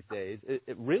 jobs these days,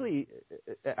 it really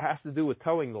has to do with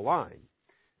towing the line.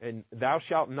 And thou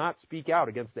shalt not speak out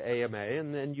against the AMA,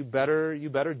 and then you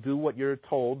better do what you're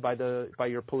told by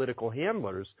your political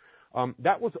handlers.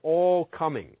 That was all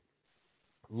coming.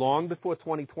 Long before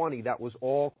 2020, that was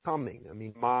all coming. I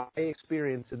mean, my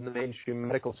experience in the mainstream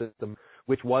medical system,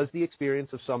 which was the experience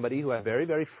of somebody who had very,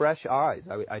 very fresh eyes.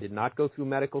 I did not go through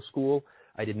medical school.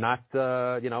 I did not,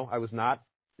 I was not,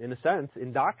 in a sense,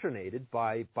 indoctrinated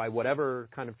by whatever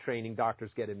kind of training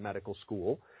doctors get in medical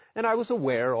school. And I was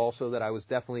aware also that I was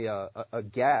definitely a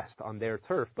guest on their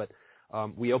turf. But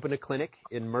we opened a clinic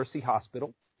in Mercy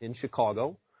Hospital in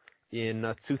Chicago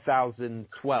in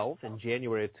 2012, in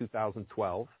January of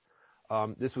 2012.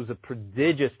 This was a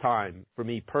prodigious time for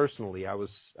me personally. I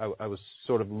was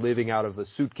sort of living out of a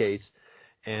suitcase,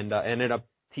 and I ended up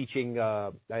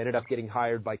getting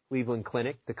hired by Cleveland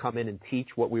Clinic to come in and teach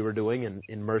what we were doing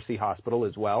in Mercy Hospital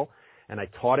as well. And I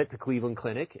taught it to Cleveland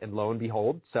Clinic, and lo and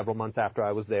behold, several months after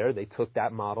I was there, they took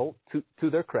that model to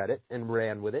their credit and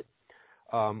ran with it,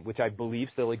 which I believe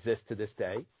still exists to this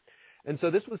day. And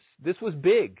so this was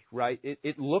big, right?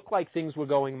 It looked like things were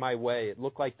going my way. It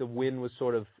looked like the wind was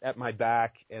sort of at my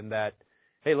back, and that,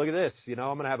 hey, look at this, I'm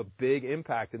going to have a big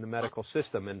impact in the medical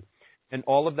system. And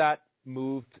all of that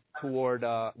moved toward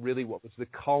really what was the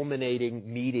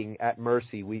culminating meeting at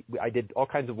Mercy. I did all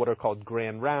kinds of what are called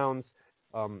grand rounds,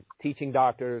 teaching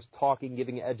doctors, talking,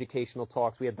 giving educational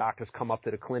talks. We had doctors come up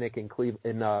to the clinic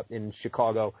in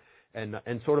Chicago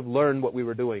and sort of learn what we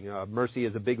were doing. Mercy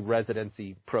is a big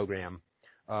residency program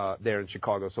there in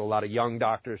Chicago, so a lot of young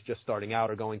doctors just starting out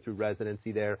are going through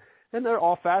residency there, and they're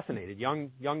all fascinated.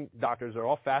 Young doctors are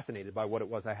all fascinated by what it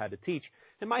was I had to teach.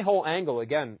 And my whole angle,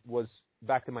 again, was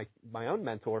back to my own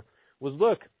mentor, was,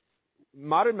 look,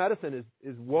 modern medicine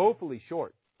is woefully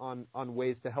short on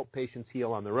ways to help patients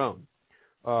heal on their own.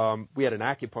 We had an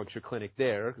acupuncture clinic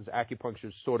there, because acupuncture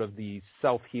is sort of the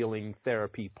self-healing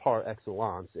therapy par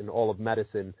excellence in all of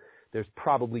medicine. There's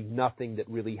probably nothing that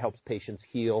really helps patients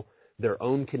heal their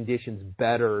own conditions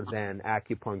better than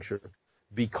acupuncture,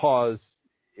 because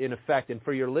in effect, and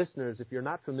for your listeners, if you're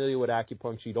not familiar with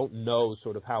acupuncture, you don't know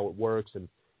sort of how it works and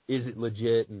is it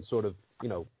legit and sort of,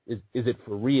 is it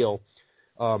for real?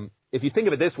 If you think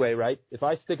of it this way, right, if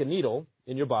I stick a needle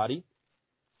in your body,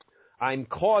 I'm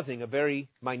causing a very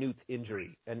minute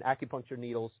injury, and acupuncture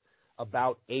needles,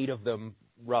 about 8 of them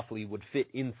roughly would fit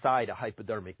inside a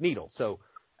hypodermic needle. So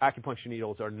acupuncture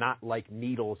needles are not like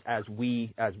needles as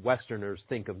we as Westerners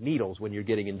think of needles when you're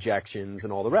getting injections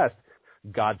and all the rest.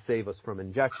 God save us from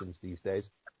injections these days.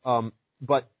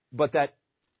 But that,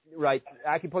 right,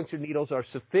 acupuncture needles are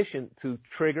sufficient to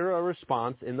trigger a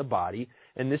response in the body,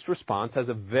 and this response has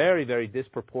a very, very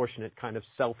disproportionate kind of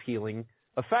self-healing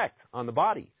effect on the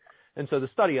body. And so the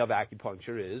study of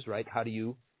acupuncture is, right, how do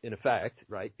you, in effect,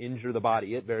 right, injure the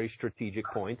body at very strategic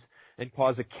points and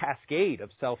cause a cascade of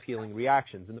self-healing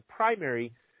reactions. And the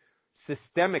primary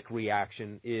systemic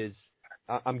reaction is,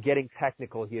 I'm getting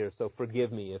technical here, so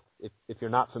forgive me if you're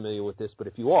not familiar with this, but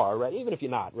if you are, right, even if you're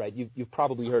not, right, you've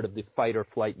probably heard of the fight or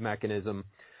flight mechanism.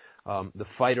 The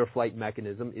fight or flight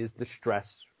mechanism is the stress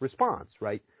response,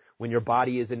 right? When your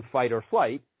body is in fight or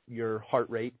flight, your heart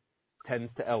rate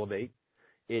tends to elevate.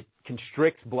 It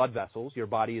constricts blood vessels. Your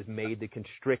body is made to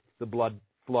constrict the blood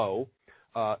flow,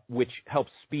 which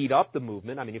helps speed up the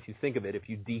movement. I mean, if you think of it, if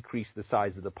you decrease the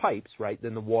size of the pipes, right,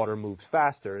 then the water moves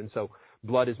faster. And so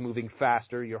blood is moving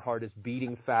faster. Your heart is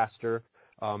beating faster.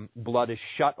 Blood is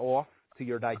shut off to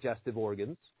your digestive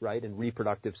organs, right, and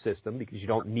reproductive system, because you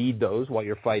don't need those while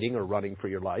you're fighting or running for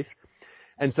your life.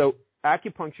 And so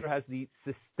acupuncture has the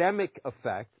systemic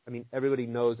effect. I mean, everybody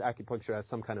knows acupuncture has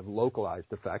some kind of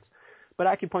localized effects. But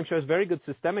acupuncture has very good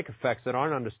systemic effects that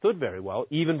aren't understood very well,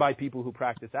 even by people who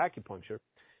practice acupuncture.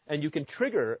 And you can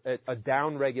trigger a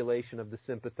downregulation of the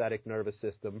sympathetic nervous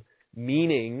system,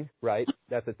 meaning, right,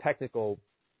 that's a technical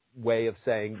way of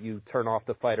saying you turn off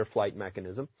the fight or flight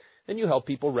mechanism, and you help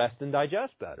people rest and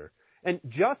digest better. And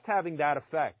just having that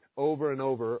effect over and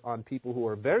over on people who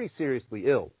are very seriously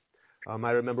ill. I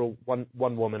remember one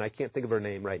woman, I can't think of her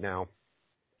name right now.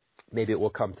 Maybe it will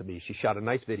come to me. She shot a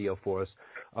nice video for us.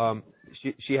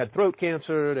 She had throat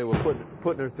cancer. They were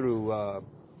putting her through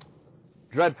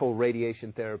dreadful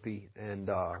radiation therapy. And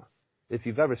if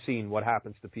you've ever seen what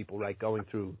happens to people, right, going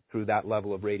through that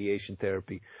level of radiation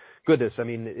therapy, goodness, I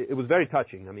mean, it was very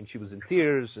touching. I mean, she was in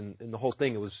tears, and the whole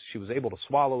thing, she was able to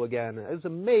swallow again. It was a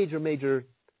major, major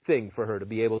thing for her to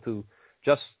be able to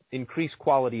just increase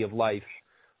quality of life,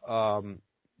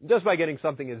 just by getting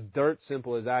something as dirt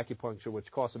simple as acupuncture, which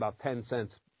costs about 10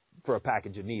 cents for a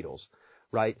package of needles,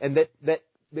 right? And that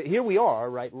here we are,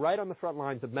 right on the front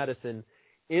lines of medicine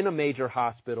in a major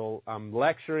hospital. I'm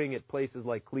lecturing at places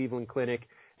like Cleveland Clinic,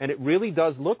 and it really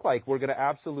does look like we're going to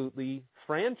absolutely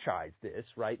franchise this,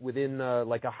 right, within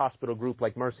like a hospital group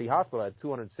like Mercy Hospital. I had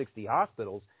 260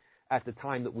 hospitals at the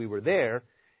time that we were there,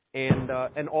 and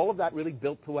all of that really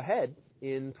built to a head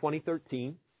in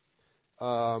 2013.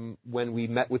 When we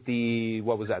met with the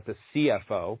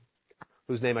CFO,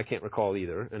 whose name I can't recall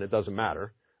either, and it doesn't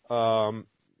matter. And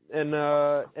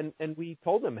we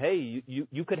told them, hey,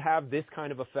 you could have this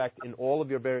kind of effect in all of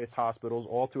your various hospitals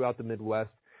all throughout the Midwest,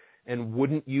 and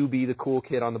wouldn't you be the cool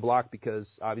kid on the block? Because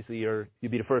obviously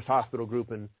you'd be the first hospital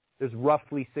group, and there's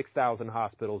roughly 6,000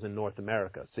 hospitals in North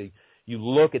America. So you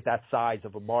look at that size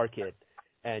of a market,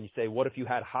 and you say, what if you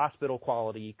had hospital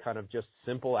quality, kind of just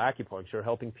simple acupuncture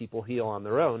helping people heal on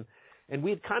their own? And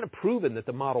we had kind of proven that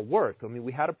the model worked. I mean,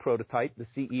 we had a prototype. The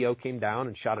CEO came down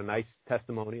and shot a nice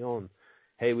testimonial. And,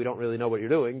 hey, we don't really know what you're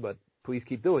doing, but please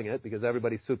keep doing it, because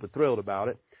everybody's super thrilled about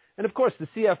it. And of course, the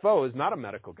CFO is not a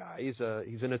medical guy.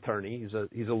 He's an attorney.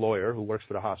 He's a lawyer who works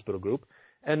for the hospital group.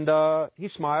 And he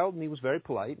smiled and he was very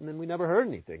polite, and then we never heard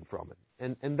anything from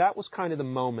him. And that was kind of the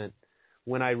moment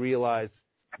when I realized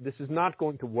this is not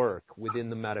going to work within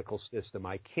the medical system.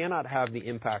 I cannot have the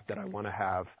impact that I want to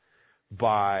have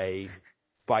by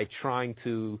trying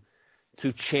to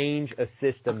change a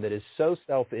system that is so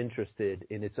self-interested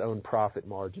in its own profit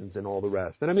margins and all the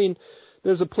rest. And I mean,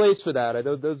 there's a place for that. I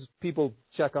know those people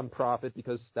check on profit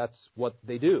because that's what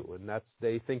they do, and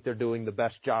they think they're doing the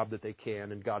best job that they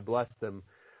can, and God bless them.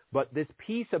 But this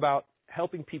piece about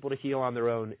helping people to heal on their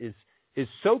own is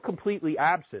so completely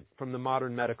absent from the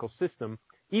modern medical system,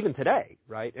 even today,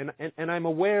 right? And I'm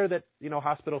aware that,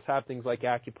 hospitals have things like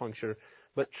acupuncture,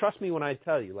 but trust me when I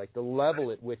tell you, like, the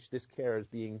level at which this care is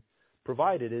being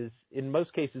provided is, in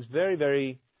most cases, very,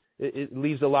 very, it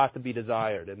leaves a lot to be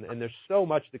desired. And there's so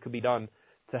much that could be done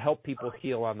to help people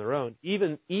heal on their own,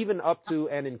 even up to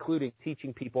and including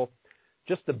teaching people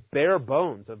just the bare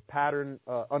bones of pattern,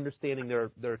 understanding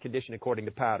their condition according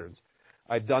to patterns.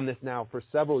 I've done this now for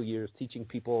several years, teaching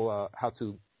people how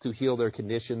to heal their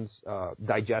conditions.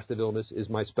 Digestive illness is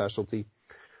my specialty.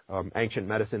 Ancient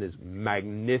medicine is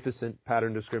magnificent.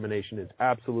 Pattern discrimination is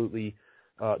absolutely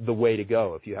the way to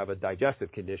go if you have a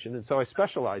digestive condition. And so I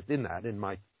specialized in that in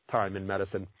my time in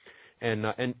medicine.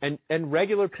 And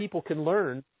regular people can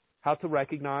learn how to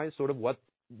recognize sort of what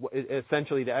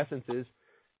essentially the essence is.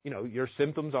 Your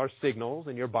symptoms are signals,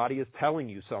 and your body is telling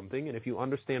you something. And if you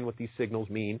understand what these signals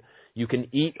mean, you can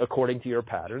eat according to your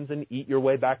patterns and eat your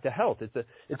way back to health.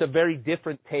 It's a very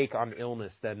different take on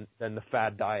illness than the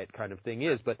fad diet kind of thing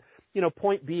is. But,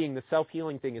 point being, the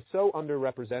self-healing thing is so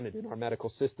underrepresented in our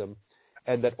medical system,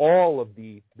 and that all of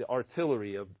the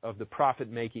artillery of the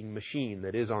profit-making machine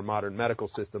that is our modern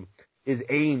medical system is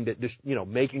aimed at just,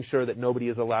 making sure that nobody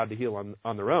is allowed to heal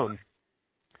on their own.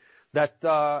 That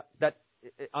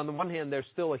on the one hand, there's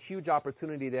still a huge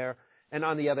opportunity there. And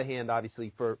on the other hand,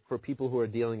 obviously, for people who are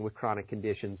dealing with chronic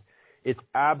conditions, it's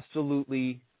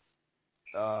absolutely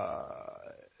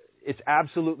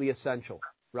essential,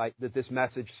 right, that this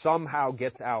message somehow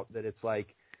gets out, that it's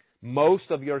like most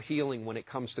of your healing when it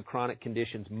comes to chronic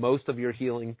conditions, most of your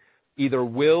healing either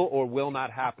will or will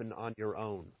not happen on your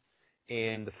own.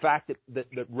 And the fact that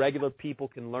regular people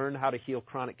can learn how to heal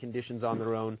chronic conditions on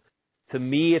their own, to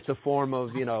me, it's a form of,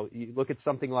 you look at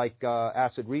something like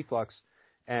acid reflux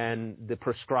and the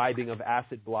prescribing of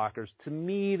acid blockers. To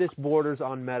me, this borders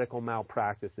on medical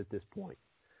malpractice at this point.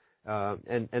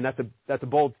 And that's a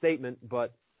bold statement,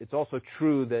 but it's also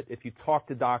true that if you talk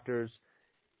to doctors,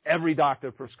 every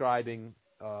doctor prescribing,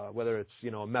 whether it's,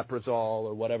 omeprazole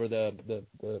or whatever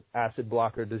the acid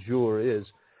blocker du jour is,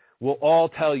 will all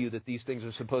tell you that these things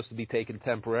are supposed to be taken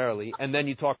temporarily. And then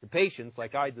you talk to patients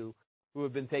like I do, who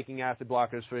have been taking acid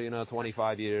blockers for,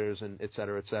 25 years and et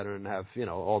cetera, and have,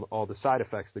 all the side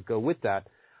effects that go with that.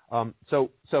 So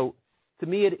to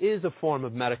me, it is a form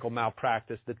of medical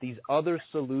malpractice that these other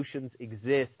solutions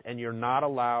exist and you're not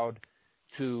allowed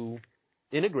to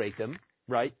integrate them,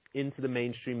 right, into the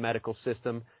mainstream medical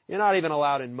system. You're not even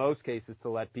allowed in most cases to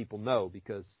let people know,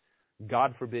 because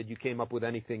God forbid you came up with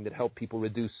anything that helped people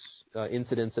reduce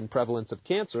incidence and prevalence of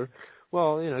cancer.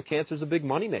 Well, cancer's a big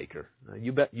moneymaker.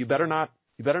 You better not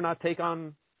take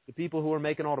on the people who are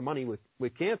making all the money with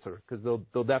cancer, because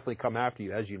they'll definitely come after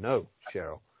you, as you know,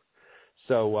 Cheryl.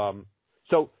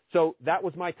 So that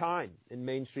was my time in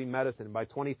mainstream medicine. By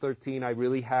 2013, I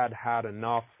really had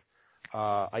enough.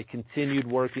 I continued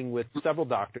working with several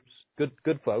doctors,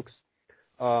 good folks,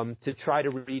 to try to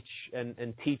reach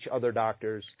and teach other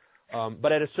doctors.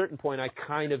 But at a certain point, I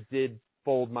kind of did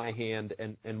fold my hand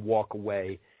and walk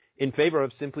away in favor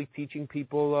of simply teaching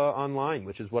people online,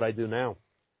 which is what I do now.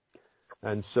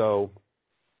 And so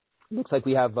it looks like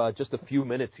we have just a few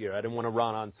minutes here. I didn't want to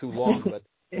run on too long,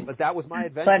 but that was my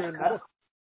adventure in medicine.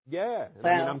 Yeah. I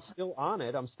mean, I'm still on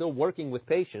it. I'm still working with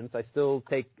patients. I still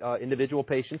take individual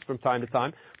patients from time to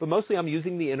time, but mostly I'm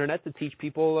using the internet to teach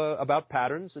people about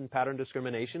patterns and pattern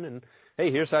discrimination. And,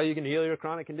 hey, here's how you can heal your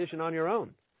chronic condition on your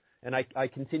own. And I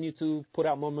continue to put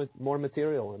out more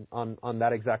material on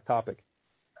that exact topic.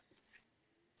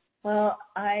 Well,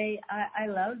 I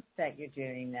love that you're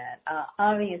doing that.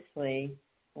 Obviously,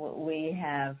 we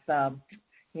have,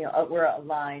 we're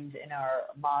aligned in our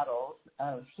models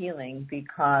of healing,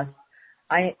 because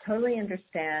I totally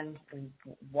understand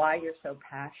why you're so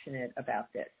passionate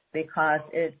about this, because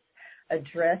it's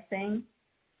addressing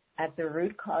at the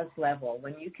root cause level.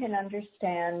 When you can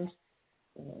understand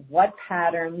what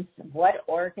patterns, what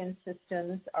organ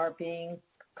systems are being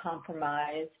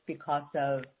compromised because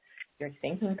of your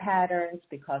thinking patterns,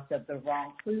 because of the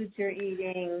wrong foods you're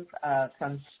eating,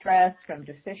 from stress, from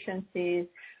deficiencies.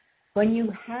 When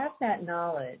you have that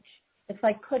knowledge, it's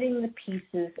like putting the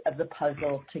pieces of the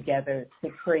puzzle together to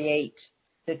create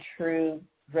the true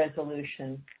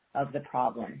resolution of the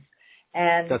problem.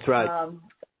 And that's right.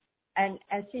 And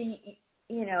so,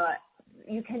 you know,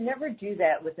 you can never do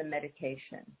that with a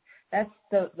medication. That's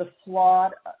the flaw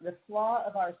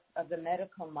of the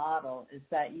medical model, is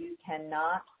that you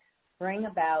cannot bring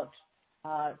about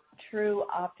true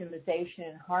optimization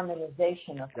and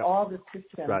harmonization of all the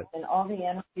systems and all the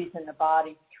energies in the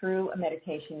body through a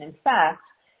medication. In fact,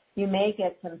 you may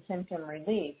get some symptom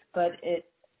relief, but it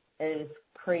is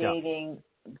creating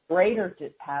greater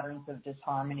patterns of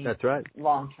disharmony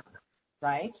long term,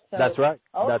 right? So that's right.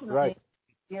 Ultimately,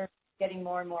 you're getting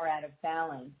more and more out of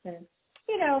balance. And,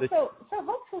 you know, so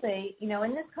hopefully, you know,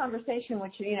 in this conversation,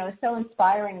 which, you know, is so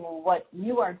inspiring what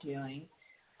you are doing,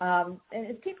 and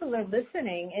as people are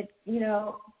listening, it, you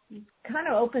know, kind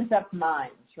of opens up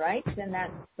minds, right? And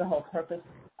that's the whole purpose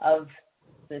of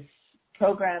this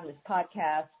program, this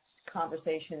podcast,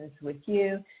 conversations with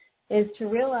you, is to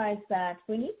realize that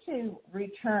we need to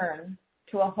return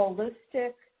to a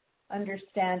holistic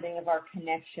understanding of our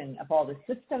connection of all the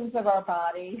systems of our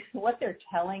body, what they're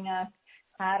telling us,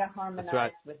 how to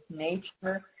harmonize with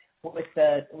nature, with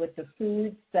the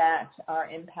foods that are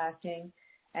impacting.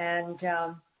 And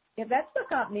that's what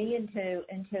got me into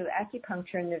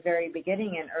acupuncture in the very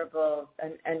beginning, and herbal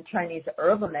and Chinese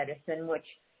herbal medicine, which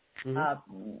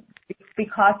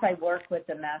because I work with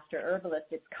a master herbalist,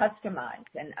 it's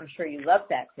customized, and I'm sure you love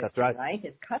that, Christian, right?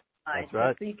 It's customized. That's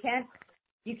right. So you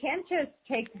can't just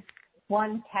take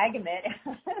one Tagamet.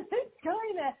 It's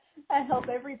going to help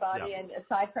everybody, and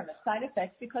aside from its side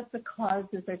effects, because the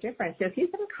causes are different. So if you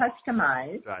can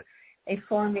customize a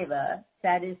formula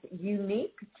that is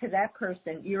unique to that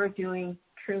person, you're doing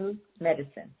true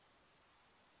medicine.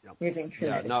 You're doing true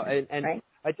medicine. No, and right?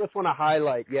 I just want to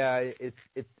highlight,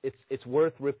 it's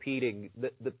worth repeating.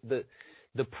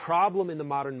 The problem in the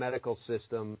modern medical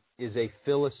system is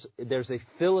there's a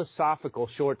philosophical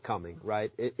shortcoming,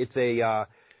 right?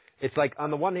 It's like, on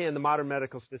the one hand, the modern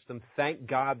medical system, thank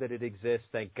God that it exists,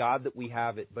 thank God that we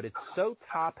have it, but it's so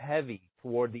top-heavy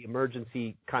toward the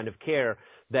emergency kind of care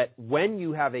that when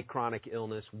you have a chronic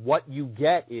illness, what you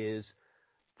get is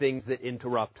things that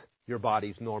interrupt your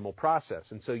body's normal process.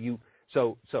 And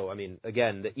so I mean,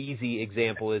 again, the easy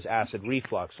example is acid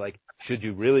reflux. Like, should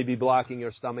you really be blocking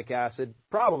your stomach acid?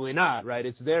 Probably not, right?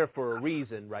 It's there for a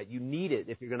reason, right? You need it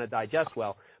if you're going to digest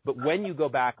well. But when you go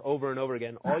back over and over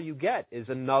again, all you get is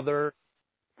another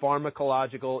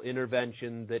pharmacological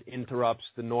intervention that interrupts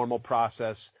the normal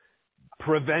process,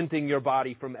 preventing your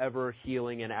body from ever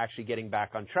healing and actually getting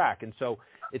back on track. And so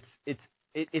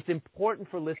it's important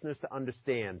for listeners to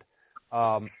understand.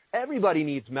 Everybody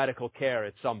needs medical care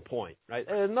at some point, right?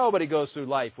 And nobody goes through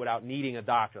life without needing a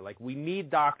doctor. Like, we need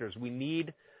doctors, we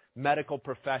need medical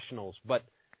professionals. But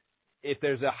if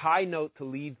there's a high note to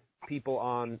lead people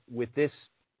on with this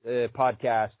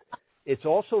podcast, it's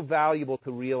also valuable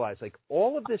to realize, like,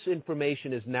 all of this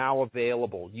information is now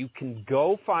available. You can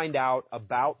go find out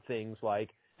about things like,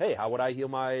 hey, how would I heal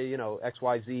my,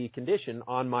 XYZ condition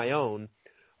on my own?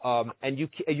 And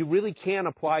you really can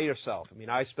apply yourself. I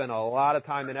mean, I spent a lot of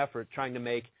time and effort trying to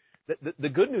make the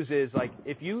good news is, like,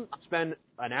 if you spend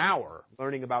an hour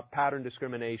learning about pattern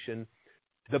discrimination,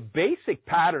 the basic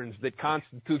patterns that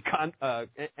constitute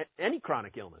any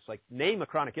chronic illness, like, name a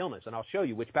chronic illness, and I'll show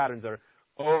you which patterns are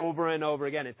over and over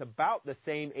again. It's about the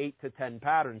same 8 to 10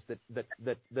 patterns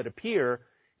that appear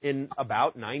in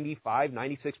about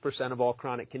 96% of all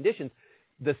chronic conditions.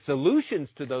 The solutions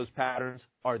to those patterns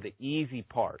are the easy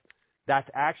part. That's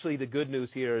actually the good news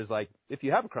here, is, like, if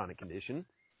you have a chronic condition,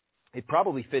 it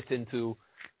probably fits into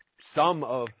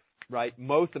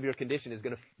most of your condition is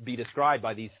going to be described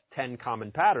by these 10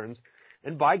 common patterns.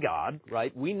 And by God,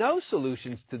 right, we know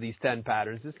solutions to these 10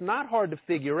 patterns. It's not hard to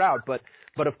figure out, but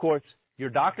of course, your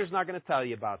doctor's not going to tell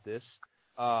you about this.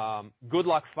 Good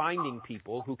luck finding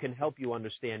people who can help you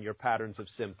understand your patterns of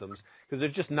symptoms, because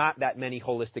there's just not that many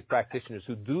holistic practitioners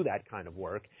who do that kind of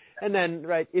work. And then,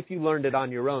 right, if you learned it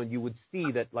on your own, you would see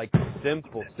that, like,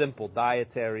 simple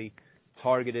dietary,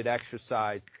 targeted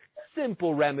exercise,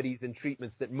 simple remedies and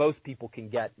treatments that most people can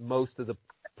get most of the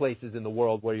places in the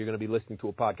world where you're going to be listening to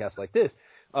a podcast like this,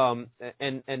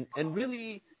 and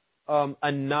really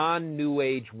a non-New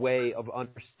Age way of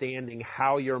understanding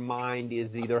how your mind is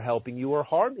either helping you or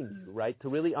harming you, right? To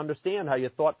really understand how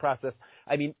your thought process.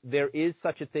 I mean, there is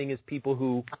such a thing as people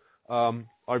who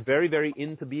are very, very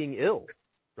into being ill,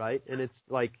 right? And it's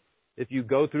like, if you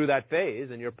go through that phase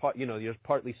and you're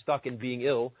partly stuck in being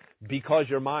ill because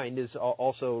your mind is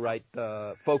also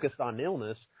focused on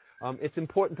illness, it's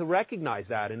important to recognize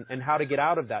that and how to get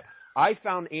out of that. I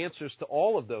found answers to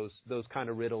all of those kind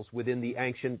of riddles within the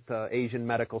ancient Asian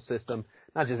medical system,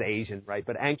 not just Asian, right,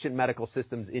 but ancient medical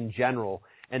systems in general.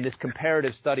 And this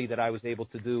comparative study that I was able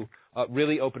to do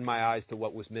really opened my eyes to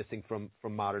what was missing from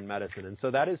modern medicine. And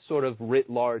so that is sort of writ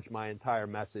large my entire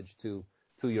message to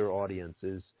your audience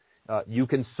is you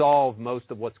can solve most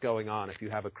of what's going on if you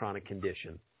have a chronic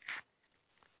condition.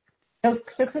 So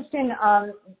Christian,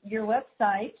 your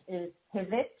website is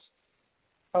Pivot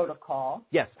Protocol.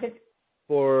 Yes.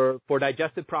 For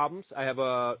digestive problems, I have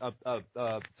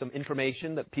some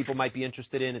information that people might be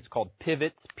interested in. It's called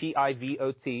Pivot,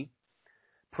 Pivot,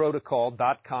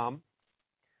 protocol.com.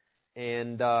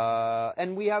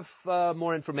 And we have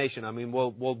more information. I mean,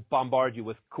 we'll bombard you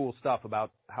with cool stuff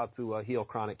about how to heal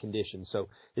chronic conditions. So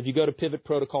if you go to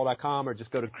pivotprotocol.com or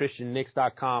just go to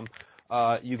christiannix.com,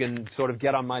 you can sort of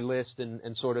get on my list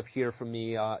and sort of hear from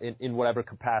me in whatever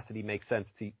capacity makes sense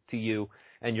to you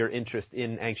and your interest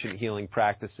in ancient healing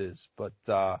practices. But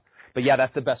yeah,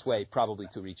 that's the best way probably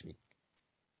to reach me.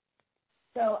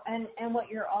 So, and what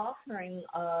you're offering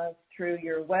through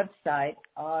your website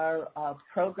are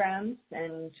programs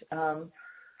and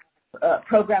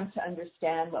programs to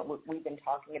understand what we've been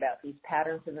talking about, these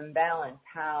patterns of imbalance,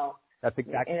 how, that's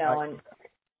exactly right.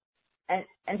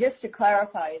 And just to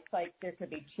clarify, it's like there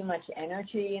could be too much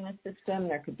energy in a system,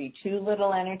 there could be too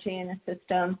little energy in a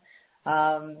system.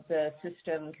 The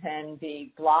system can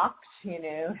be blocked, you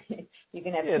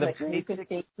can have too much mucus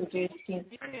being produced.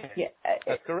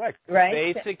 That's correct.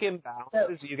 Right? Basic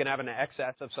imbalances. You can have an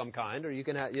excess of some kind, or you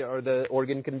can have, or the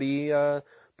organ can be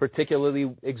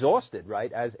particularly exhausted,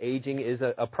 right? As aging is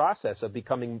a process of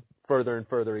becoming further and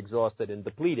further exhausted and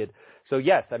depleted. So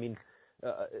yes, I mean,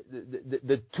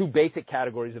 the two basic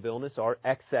categories of illness are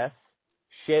excess,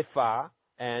 shefa,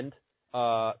 and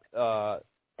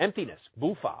emptiness,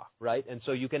 bufa, right? And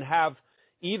so you can have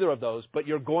either of those, but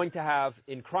you're going to have,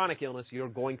 in chronic illness, you're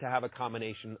going to have a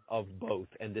combination of both.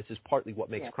 And this is partly what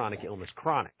makes chronic illness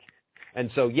chronic.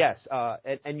 And so, yes,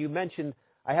 and you mentioned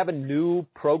I have a new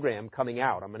program coming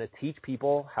out. I'm going to teach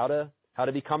people how to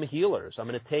become healers. I'm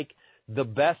going to take the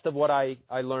best of what I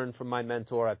learned from my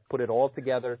mentor. I've put it all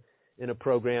together in a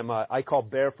program I call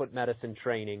Barefoot Medicine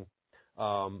Training,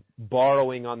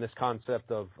 borrowing on this concept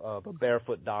of a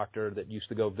barefoot doctor that used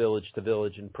to go village to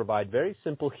village and provide very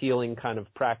simple healing kind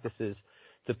of practices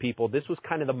to people. This was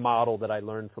kind of the model that I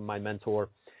learned from my mentor,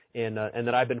 and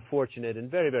that I've been fortunate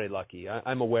and very, very lucky.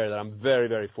 I'm aware that I'm very,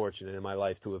 very fortunate in my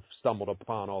life to have stumbled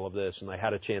upon all of this, and I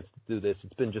had a chance to do this.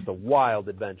 It's been just a wild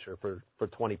adventure for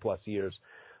 20 plus years.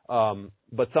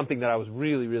 But something that I was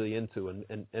really, really into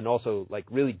and also like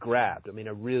really grabbed. I mean,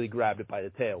 I really grabbed it by the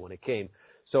tail when it came.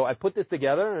 So I put this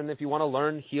together, and if you want to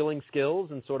learn healing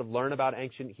skills and sort of learn about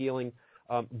ancient healing,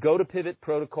 go to Pivot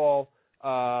Protocol,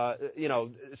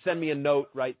 send me a note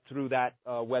right through that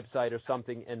website or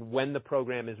something, and when the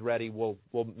program is ready, we'll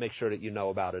make sure that you know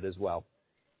about it as well.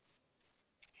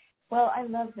 Well, I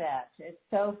love that. It's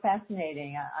so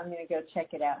fascinating. I'm going to go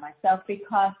check it out myself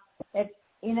because it's,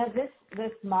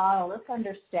 this model, this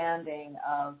understanding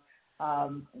of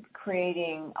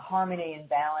creating harmony and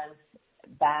balance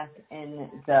back in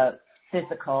the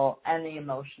physical and the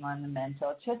emotional and the mental,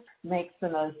 it just makes the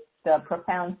most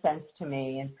profound sense to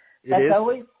me. And that's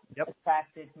always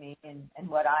attracted me in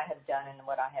what I have done and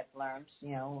what I have learned,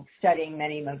 studying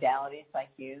many modalities like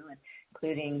you,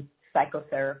 including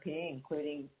psychotherapy,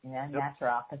 including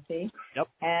naturopathy.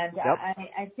 And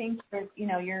I think that,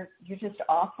 you're just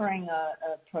offering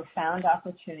a profound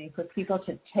opportunity for people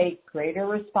to take greater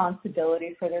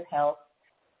responsibility for their health,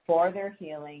 for their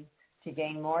healing, to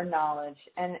gain more knowledge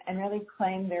and really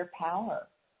claim their power.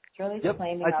 It's really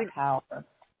claiming our power.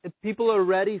 If people are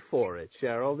ready for it,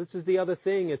 Cheryl. This is the other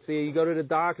thing. It's you go to the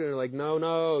doctor and they're like,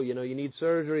 no, you need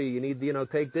surgery. You need,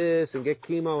 take this and get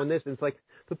chemo and this. And it's like,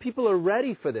 but people are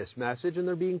ready for this message and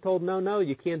they're being told, no,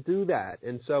 you can't do that.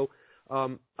 And so,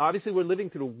 obviously we're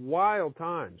living through wild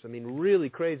times. I mean, really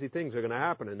crazy things are going to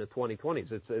happen in the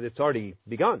 2020s. It's already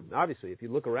begun. Obviously, if you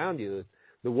look around you,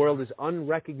 the world is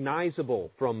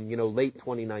unrecognizable from, late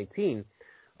 2019.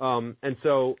 And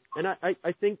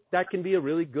I think that can be a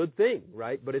really good thing,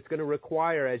 right? But it's going to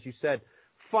require, as you said,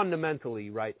 fundamentally,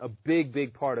 right, a big,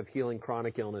 big part of healing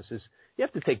chronic illness is you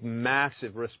have to take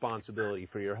massive responsibility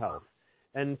for your health.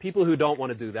 And people who don't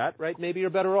want to do that, right, maybe you're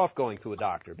better off going to a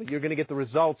doctor, but you're going to get the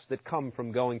results that come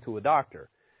from going to a doctor.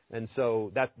 And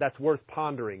so that's worth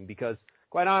pondering because,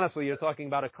 quite honestly, you're talking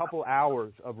about a couple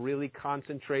hours of really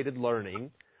concentrated learning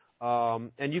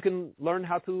And you can learn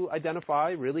how to identify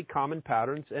really common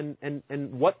patterns,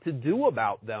 and what to do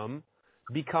about them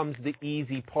becomes the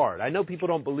easy part. I know people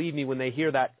don't believe me when they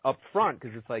hear that up front,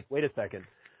 because it's like, wait a second,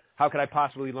 how could I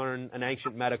possibly learn an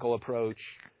ancient medical approach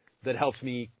that helps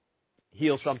me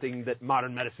heal something that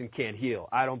modern medicine can't heal?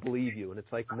 I don't believe you. And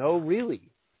it's like, no, really.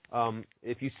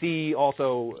 If you see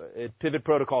also at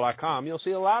pivotprotocol.com, you'll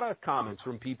see a lot of comments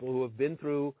from people who have been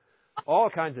through all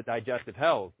kinds of digestive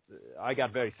hell. I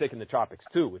got very sick in the tropics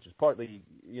too, which is partly,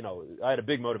 I had a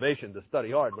big motivation to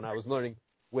study hard when I was learning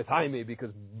with Jaime,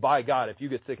 because by God, if you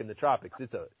get sick in the tropics,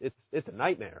 it's a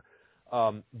nightmare.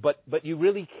 But you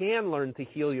really can learn to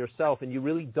heal yourself, and you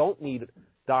really don't need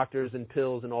doctors and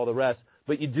pills and all the rest.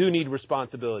 But you do need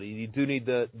responsibility. You do need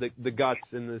the guts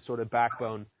and the sort of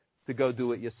backbone to go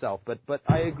do it yourself. But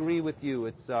I agree with you.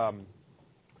 It's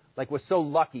like we're so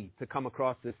lucky to come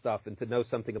across this stuff and to know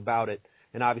something about it,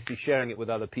 and obviously sharing it with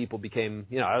other people became,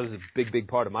 that was a big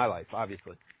part of my life,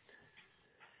 obviously.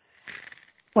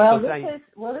 Well,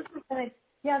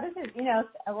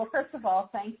 first of all,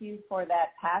 thank you for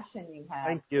that passion you have.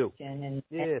 Thank you. And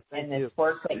this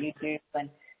work that you do, and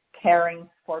caring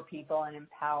for people and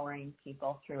empowering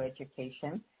people through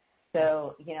education.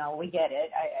 So, we get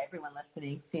it. Everyone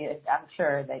listening, see it. I'm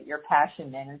sure that your passion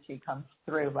and energy comes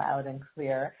through loud and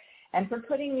clear. And for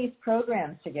putting these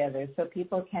programs together so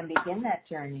people can begin that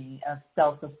journey of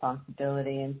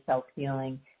self-responsibility and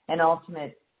self-healing and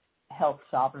ultimate health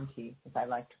sovereignty, as I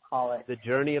like to call it. The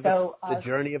journey of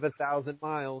 1,000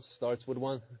 miles starts with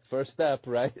one first step,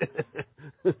 right?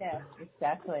 Yes,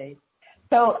 exactly.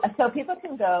 So people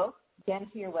can go again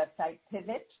to your website,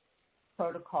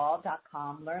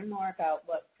 pivotprotocol.com, learn more about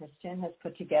what Christian has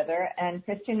put together. And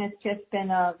Christian, it's just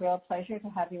been a real pleasure to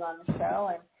have you on the show.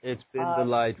 And it's been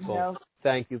delightful.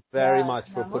 Thank you very much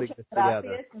for putting this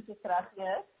together. Muchas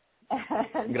gracias.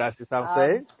 Gracias a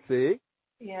usted. Sí.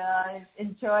 Yeah,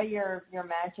 enjoy your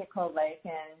magical lake,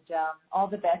 and all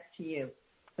the best to you.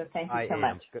 So thank you so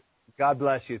much. God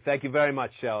bless you. Thank you very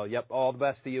much, Shell. Yep, all the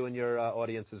best to you and your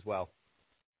audience as well.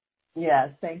 Yes,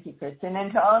 thank you, Christian.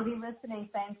 And to all of you listening,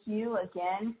 thank you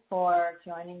again for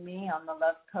joining me on the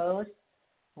Love Code,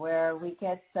 where we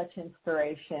get such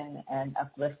inspiration and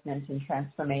upliftment and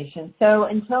transformation. So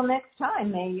until next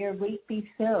time, may your week be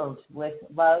filled with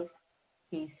love,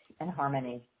 peace, and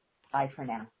harmony. Bye for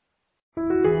now.